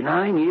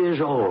 59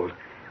 years old,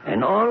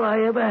 And all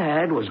I ever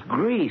had was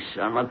grease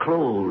on my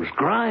clothes,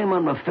 grime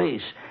on my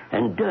face,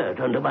 and dirt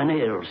under my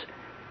nails.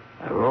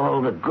 Are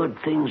all the good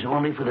things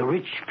only for the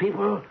rich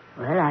people?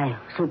 Well, I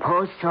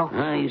suppose so.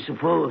 You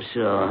suppose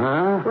so,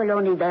 huh? Well,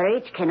 only the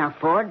rich can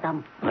afford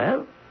them.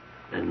 Well,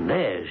 then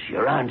there's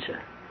your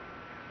answer.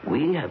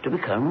 We have to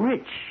become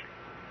rich.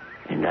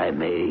 And I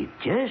may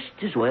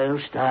just as well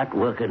start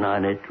working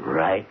on it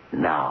right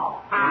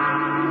now.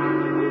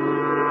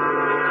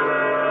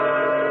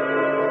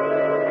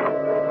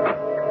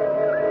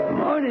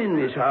 Morning,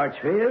 Miss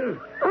Hartsfield.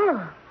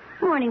 Oh,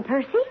 morning,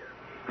 Percy.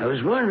 I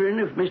was wondering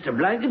if Mr.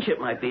 Blankenship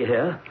might be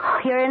here. Oh,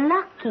 you're in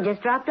luck. He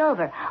just dropped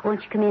over.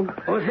 Won't you come in?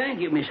 Oh, thank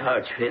you, Miss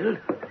Hartsfield.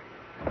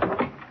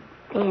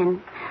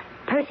 Ben,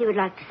 Percy would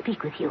like to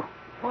speak with you.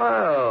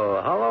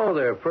 Well, hello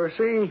there,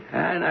 Percy.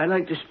 And I'd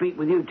like to speak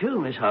with you, too,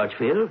 Miss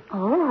Hartsfield.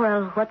 Oh,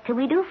 well, what can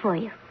we do for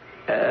you?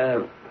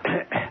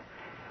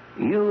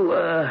 You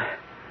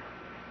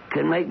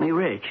can make me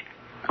rich.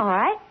 All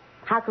right.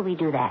 How can we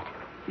do that?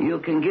 You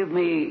can give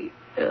me...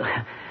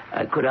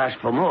 I could ask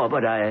for more,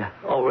 but I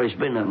always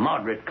been a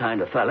moderate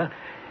kind of fella.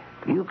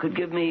 You could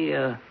give me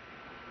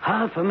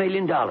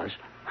 $500,000.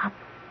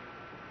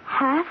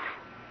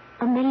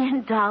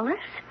 $500,000?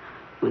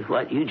 With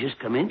what you just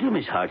come into,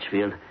 Miss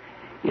Hartsfield,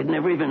 you'd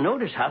never even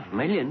notice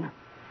 $500,000.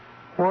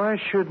 Why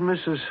should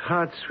Mrs.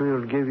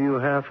 Hartsfield give you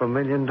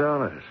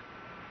 $500,000?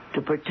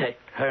 To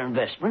protect her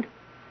investment.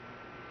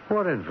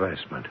 What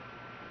investment?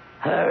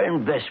 Her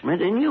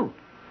investment in you.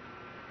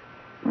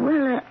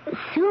 Well,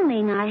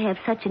 assuming I have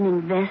such an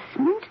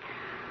investment,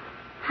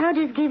 how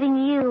does giving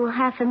you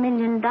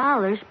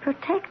 $500,000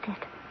 protect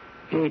it?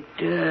 It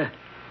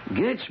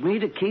gets me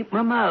to keep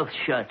my mouth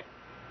shut.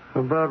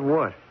 About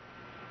what?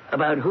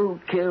 About who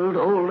killed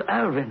old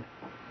Alvin.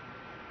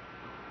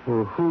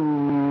 Well,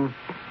 who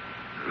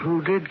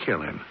did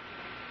kill him?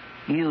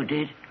 You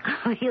did.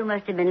 Oh, you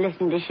must have been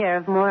listening to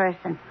Sheriff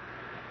Morrison.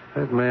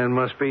 That man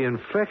must be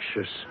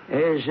infectious.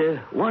 There's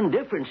one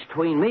difference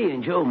between me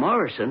and Joe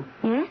Morrison.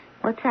 Yes?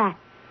 What's that?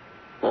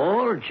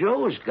 All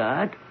Joe's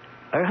got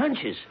are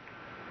hunches.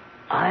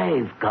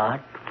 I've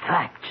got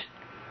facts.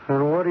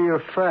 And what are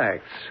your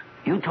facts?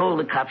 You told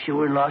the cops you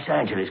were in Los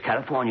Angeles,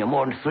 California,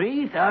 more than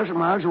 3,000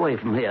 miles away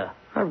from here.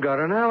 I've got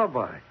an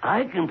alibi.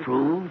 I can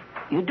prove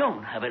you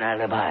don't have an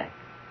alibi.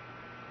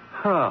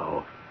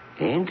 How?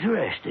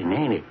 Interesting,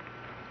 ain't it?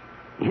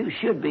 You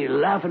should be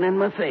laughing in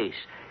my face.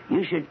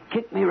 You should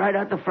kick me right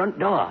out the front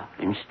door.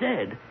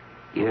 Instead,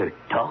 you're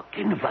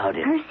talking about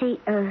it. Percy,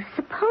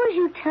 suppose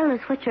you tell us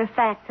what your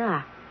facts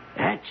are.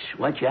 That's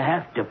what you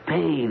have to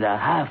pay the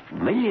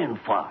 $500,000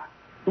 for.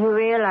 You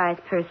realize,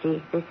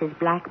 Percy, this is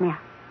blackmail.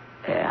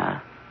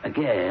 Yeah, I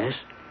guess.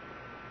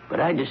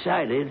 But I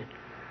decided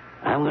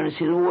I'm going to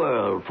see the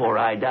world before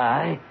I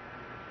die.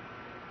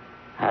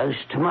 How's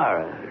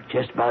tomorrow,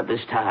 just about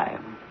this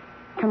time?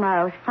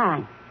 Tomorrow's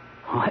fine.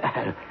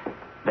 Well,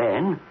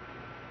 then,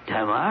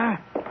 Tamar,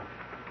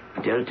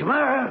 till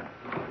tomorrow.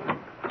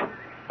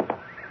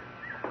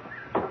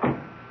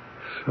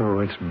 So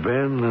it's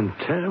Ben and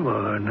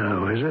Tamar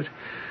now, is it?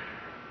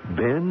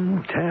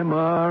 Ben,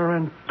 Tamar,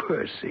 and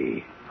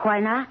Percy. Why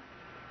not?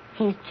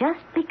 He's just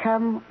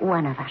become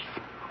one of us.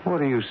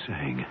 What are you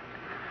saying?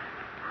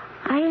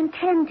 I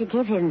intend to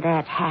give him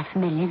that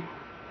 $500,000.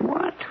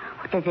 What?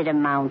 What does it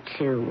amount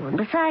to? And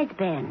besides,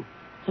 Ben,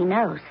 he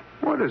knows.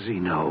 What does he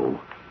know?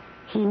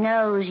 He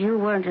knows you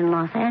weren't in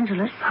Los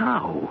Angeles.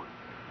 How?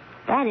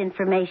 That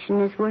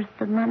information is worth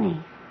the money.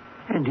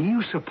 And do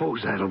you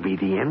suppose that'll be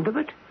the end of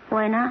it?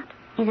 Why not?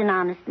 He's an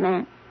honest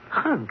man.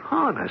 An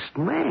honest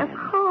man?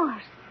 Of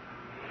course.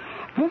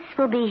 This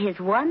will be his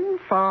one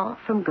fall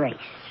from grace.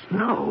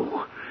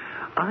 No.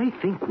 I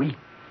think we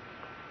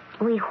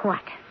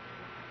what?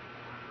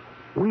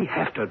 We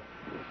have to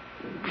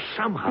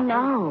somehow...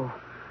 No.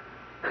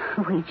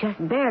 We just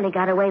barely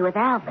got away with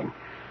Alvin.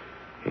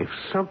 If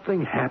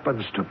something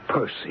happens to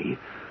Percy,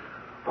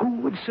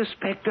 who would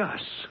suspect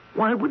us?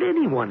 Why would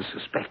anyone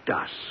suspect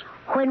us?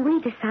 When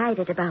we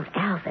decided about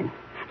Alvin,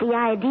 the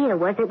idea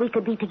was that we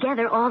could be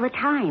together all the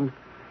time.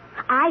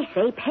 I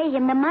say pay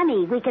him the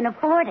money. We can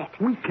afford it.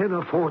 We can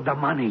afford the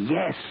money,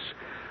 yes.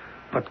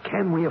 But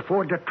can we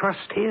afford to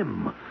trust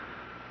him?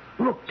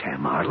 Look,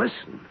 Tamar,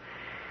 listen.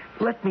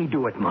 Let me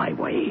do it my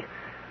way.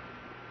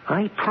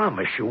 I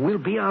promise you we'll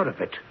be out of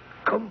it.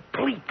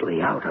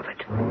 Completely out of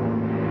it.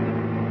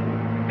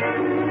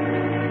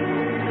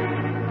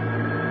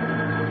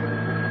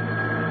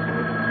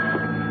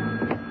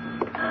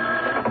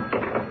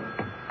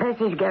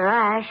 Percy's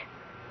garage.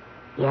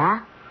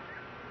 Yeah?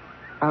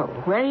 Oh,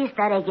 where is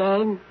that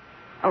again?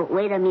 Oh,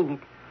 wait a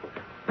minute.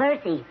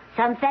 Percy,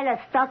 some fella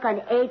stuck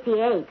on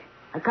 88,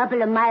 a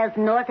couple of miles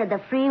north of the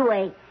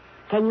freeway.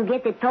 Can you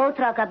get the tow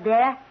truck up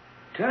there?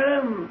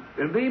 Tell him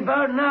it'll be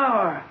about an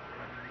hour.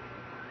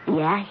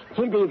 Yeah,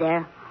 he'll be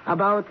there.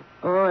 About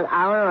an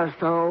hour or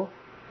so.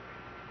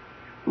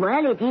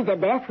 Well, it is the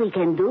best we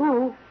can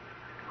do.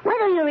 Why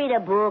don't you read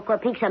a book or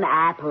pick some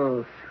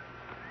apples?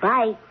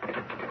 Bye.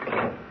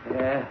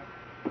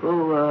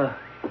 Who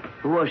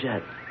was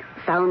that?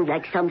 Sounds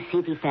like some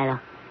city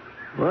fella.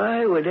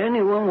 Why would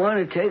anyone want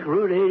to take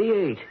Route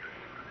 88?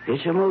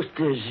 It's the most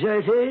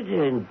deserted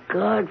and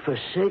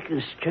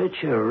God-forsaken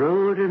stretch of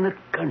road in the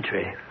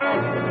country.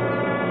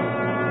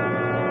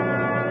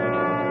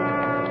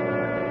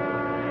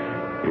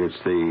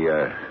 It's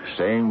the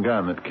same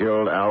gun that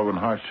killed Alvin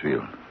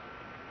Hartsfield.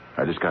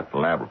 I just got the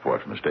lab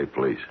report from the state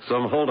police.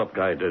 Some holdup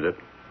guy did it.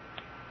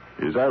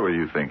 Is that what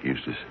you think,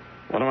 Eustace?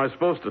 What am I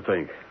supposed to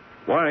think?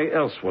 Why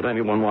else would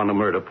anyone want to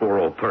murder poor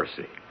old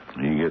Percy?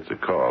 He gets a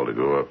call to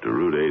go up to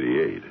Route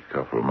 88, a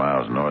couple of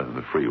miles north of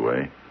the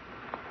freeway.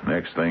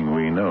 Next thing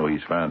we know,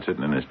 he's found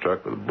sitting in his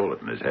truck with a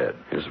bullet in his head.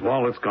 His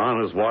wallet's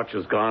gone, his watch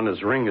is gone,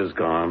 his ring is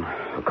gone.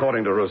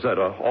 According to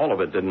Rosetta, all of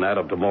it didn't add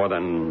up to more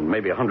than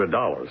maybe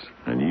 $100.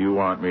 And you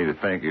want me to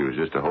think it was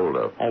just a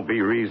holdup? Oh,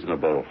 be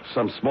reasonable.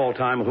 Some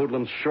small-time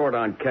hoodlum's short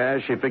on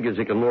cash. He figures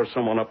he can lure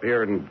someone up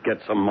here and get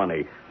some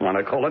money. Want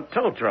to call it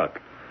tow truck.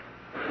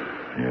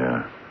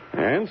 Yeah.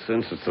 And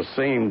since it's the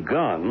same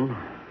gun,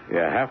 you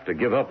have to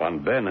give up on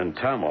Ben and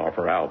Tamar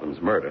for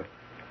Alvin's murder.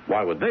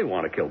 Why would they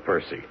want to kill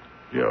Percy?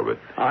 Yeah, but...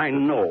 I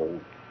know.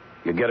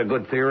 You get a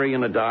good theory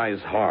and it dies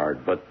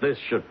hard, but this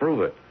should prove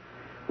it.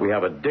 We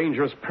have a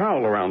dangerous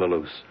prowl around the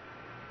loose.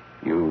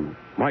 You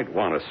might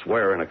want to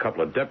swear in a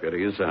couple of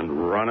deputies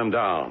and run him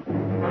down.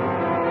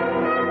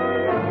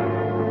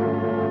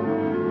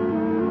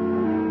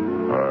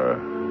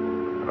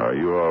 Are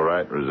you all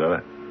right,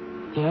 Rosetta?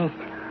 Yes,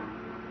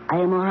 I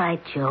am all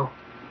right, Joe.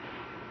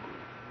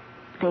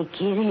 They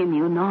killed him,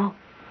 you know.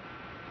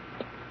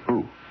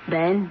 Who?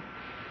 Ben,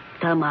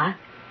 Tamar.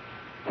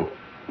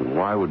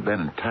 Why would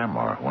Ben and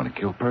Tamar want to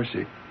kill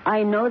Percy?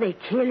 I know they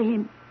killed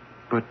him.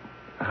 But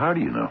how do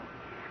you know?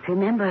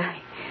 Remember,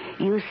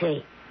 you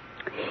say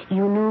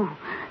you knew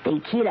they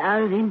killed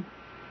Alvin.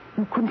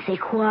 You couldn't say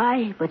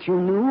why, but you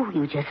knew.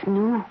 You just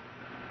knew.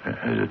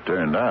 As it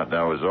turned out,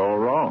 that was all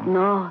wrong.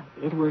 No,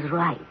 it was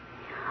right.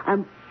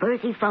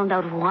 Percy found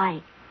out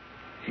why.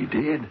 He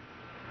did?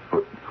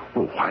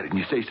 Well, why didn't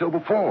you say so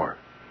before?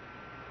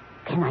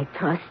 Can I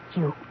trust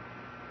you?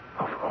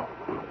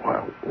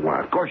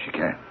 Why, of course you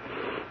can.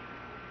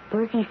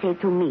 Percy said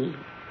to me,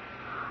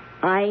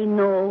 I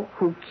know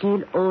who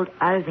killed old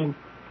Alvin.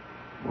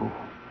 Well,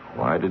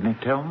 why didn't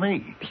he tell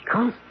me?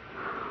 Because...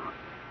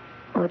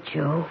 Oh,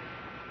 Joe,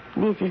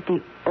 this is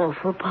the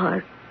awful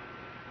part.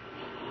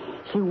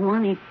 He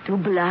wanted to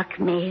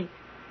blackmail.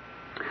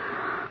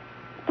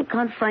 I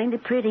can't find a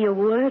prettier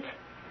word.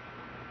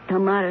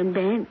 Tamar and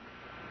Ben.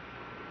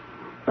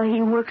 But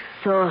he worked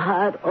so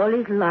hard all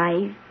his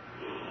life.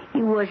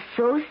 He was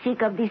so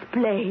sick of this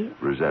play.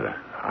 Rosetta,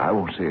 I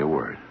won't say a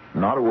word.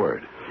 Not a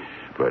word.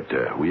 But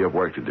we have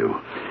work to do.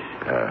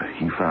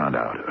 He found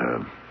out.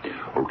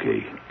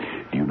 Okay.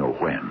 Do you know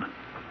when?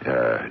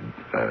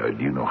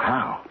 Do you know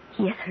how?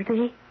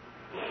 Yesterday,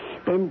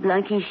 Ben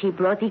Blankenship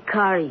brought the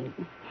car in.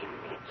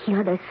 He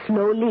had a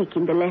slow leak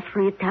in the left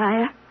rear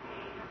tire.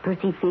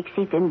 Percy fixed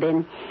it, and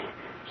then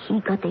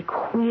he got the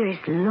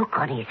queerest look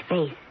on his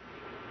face.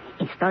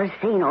 He started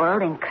saying all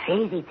them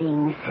crazy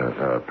things.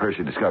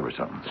 Percy discovered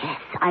something. Yes,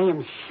 I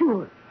am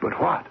sure. But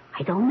what?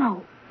 I don't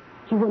know.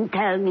 He wouldn't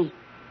tell me.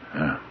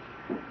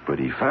 But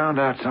he found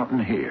out something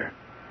here.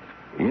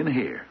 In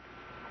here.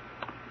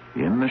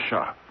 In the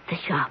shop. The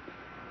shop.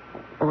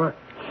 Or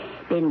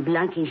Ben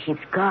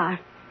Blankenship's car.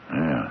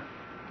 Yeah.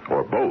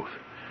 Or both.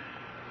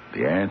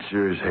 The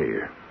answer is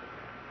here.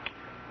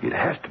 It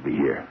has to be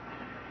here.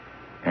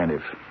 And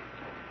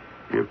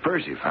if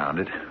Percy found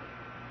it,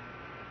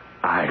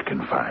 I can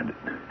find it.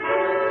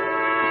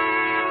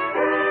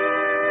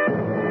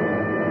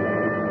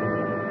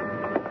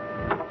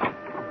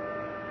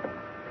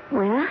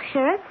 Well,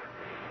 Sheriff,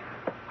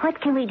 what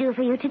can we do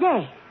for you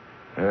today?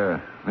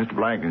 Mr.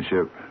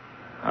 Blankenship,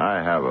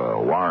 I have a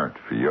warrant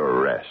for your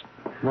arrest.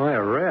 My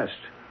arrest?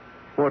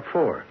 What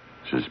for?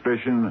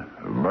 Suspicion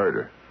of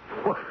murder.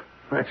 What?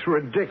 That's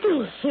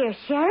ridiculous. Here,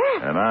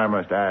 Sheriff. And I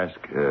must ask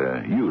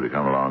you to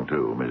come along,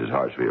 too, Mrs.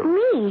 Hartsfield.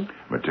 Me?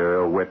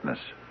 Material witness.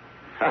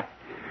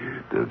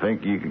 To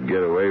think you could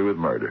get away with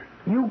murder.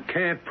 You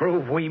can't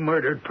prove we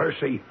murdered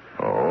Percy.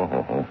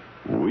 Oh,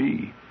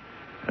 we.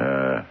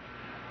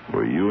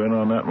 Were you in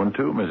on that one,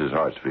 too, Mrs.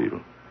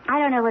 Hartsfield? I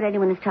don't know what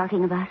anyone is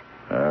talking about.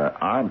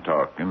 I'm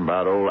talking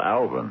about old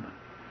Alvin.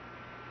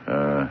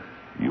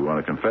 You want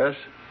to confess?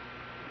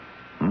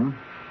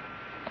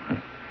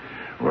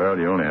 Well,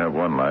 you only have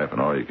one life, and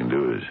all you can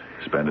do is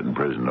spend it in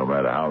prison no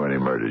matter how many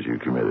murders you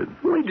committed.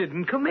 We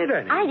didn't commit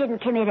any. I didn't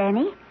commit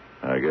any.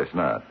 I guess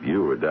not.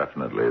 You were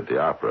definitely at the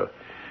opera.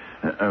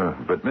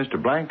 But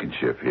Mr.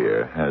 Blankenship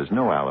here has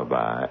no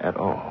alibi at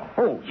all.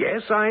 Oh,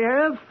 yes, I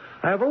have.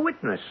 I have a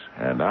witness.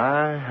 And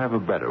I have a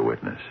better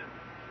witness.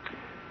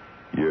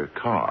 Your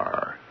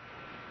car.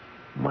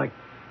 My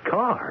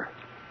car?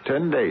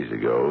 10 days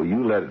ago,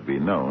 you let it be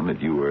known that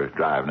you were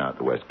driving out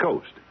the West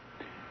Coast.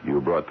 You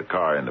brought the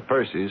car into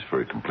Percy's for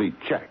a complete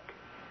check.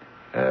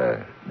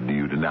 Do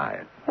you deny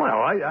it?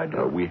 Well, I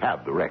don't... We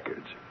have the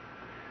records.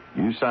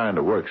 You signed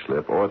a work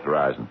slip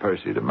authorizing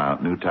Percy to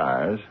mount new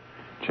tires,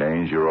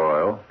 change your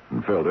oil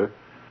and filter,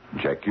 and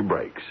check your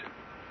brakes.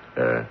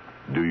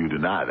 Do you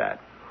deny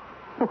that?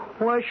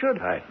 Why should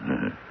I?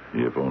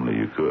 If only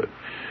you could.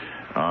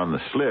 On the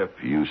slip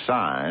you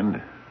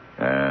signed,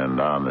 and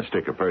on the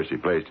sticker Percy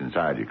placed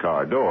inside your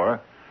car door,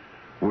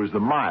 was the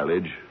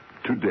mileage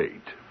to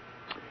date.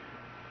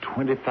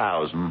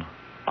 20,000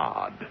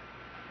 odd.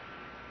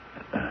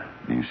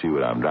 Do you see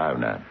what I'm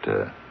driving at,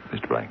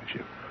 Mr.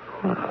 Blankenship?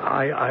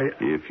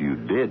 If you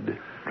did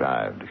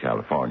drive to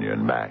California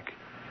and back,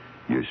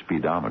 your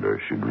speedometer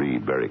should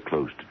read very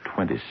close to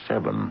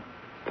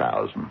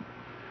 27,000.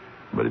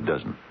 But it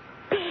doesn't.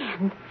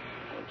 Ben,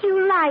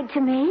 you lied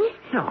to me.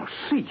 No,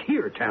 see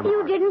here, Tamara.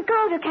 You didn't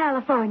go to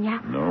California.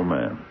 No,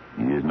 ma'am.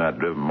 He has not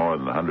driven more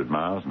than 100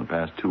 miles in the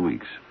past 2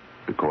 weeks,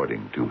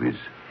 according to his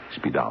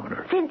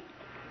speedometer. Then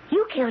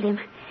you killed him.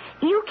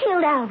 You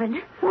killed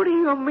Alvin. What do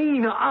you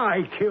mean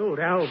I killed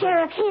Alvin?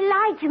 Sheriff, he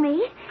lied to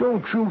me.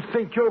 Don't you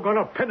think you're going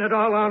to pin it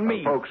all on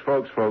me? Folks.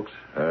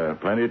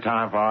 Plenty of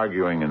time for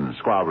arguing and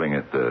squabbling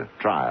at the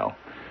trial.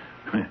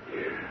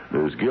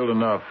 There's guilt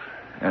enough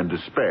and to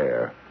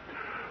spare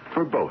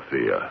for both of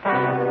you.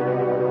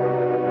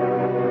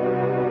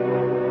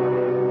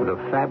 The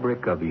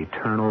fabric of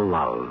eternal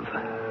love.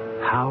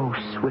 How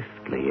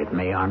swiftly it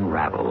may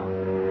unravel.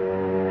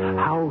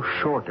 How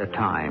short a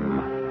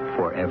time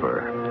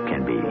forever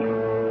can be.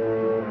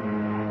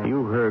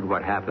 You heard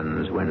what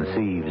happens when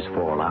sieves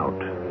fall out.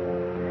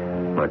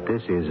 But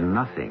this is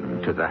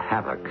nothing to the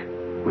havoc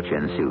which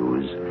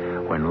ensues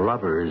when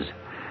lovers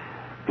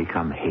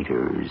become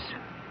haters.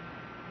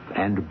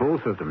 And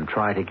both of them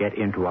try to get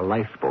into a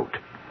lifeboat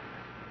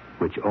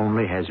which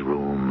only has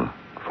room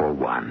for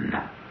one.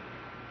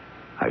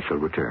 I shall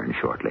return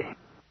shortly.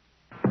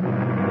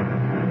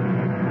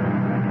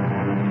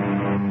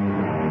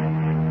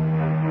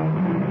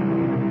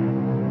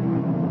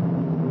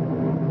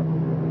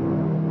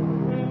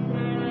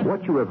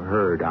 What you have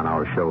heard on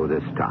our show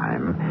this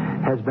time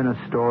has been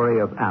a story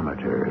of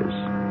amateurs.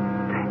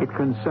 It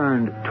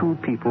concerned two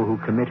people who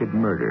committed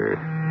murder,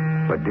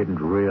 but didn't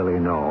really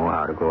know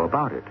how to go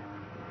about it.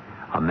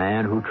 A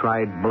man who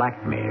tried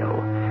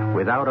blackmail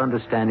without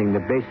understanding the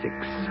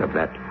basics of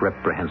that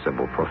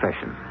reprehensible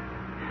profession.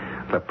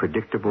 The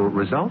predictable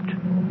result?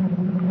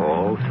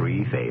 All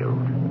three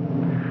failed.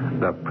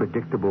 The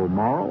predictable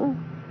moral?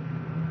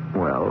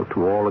 Well,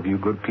 to all of you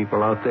good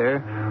people out there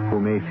who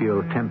may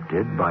feel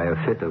tempted by a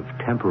fit of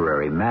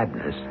temporary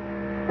madness,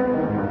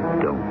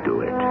 don't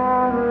do it.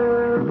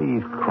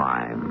 Leave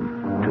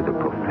crime to the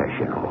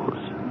professionals.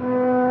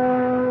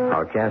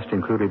 Our cast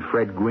included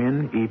Fred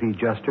Gwynn, Evie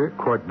Juster,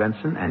 Court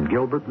Benson, and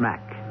Gilbert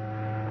Mack.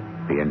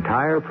 The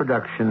entire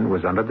production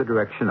was under the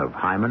direction of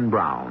Hyman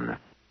Brown.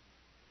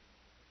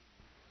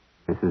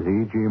 This is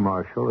E.G.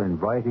 Marshall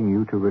inviting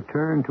you to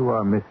return to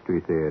our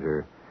Mystery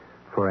Theater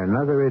for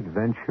another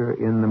adventure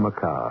in the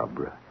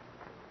macabre.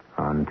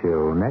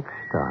 Until next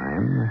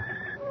time,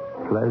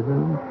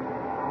 pleasant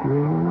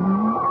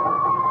dreams.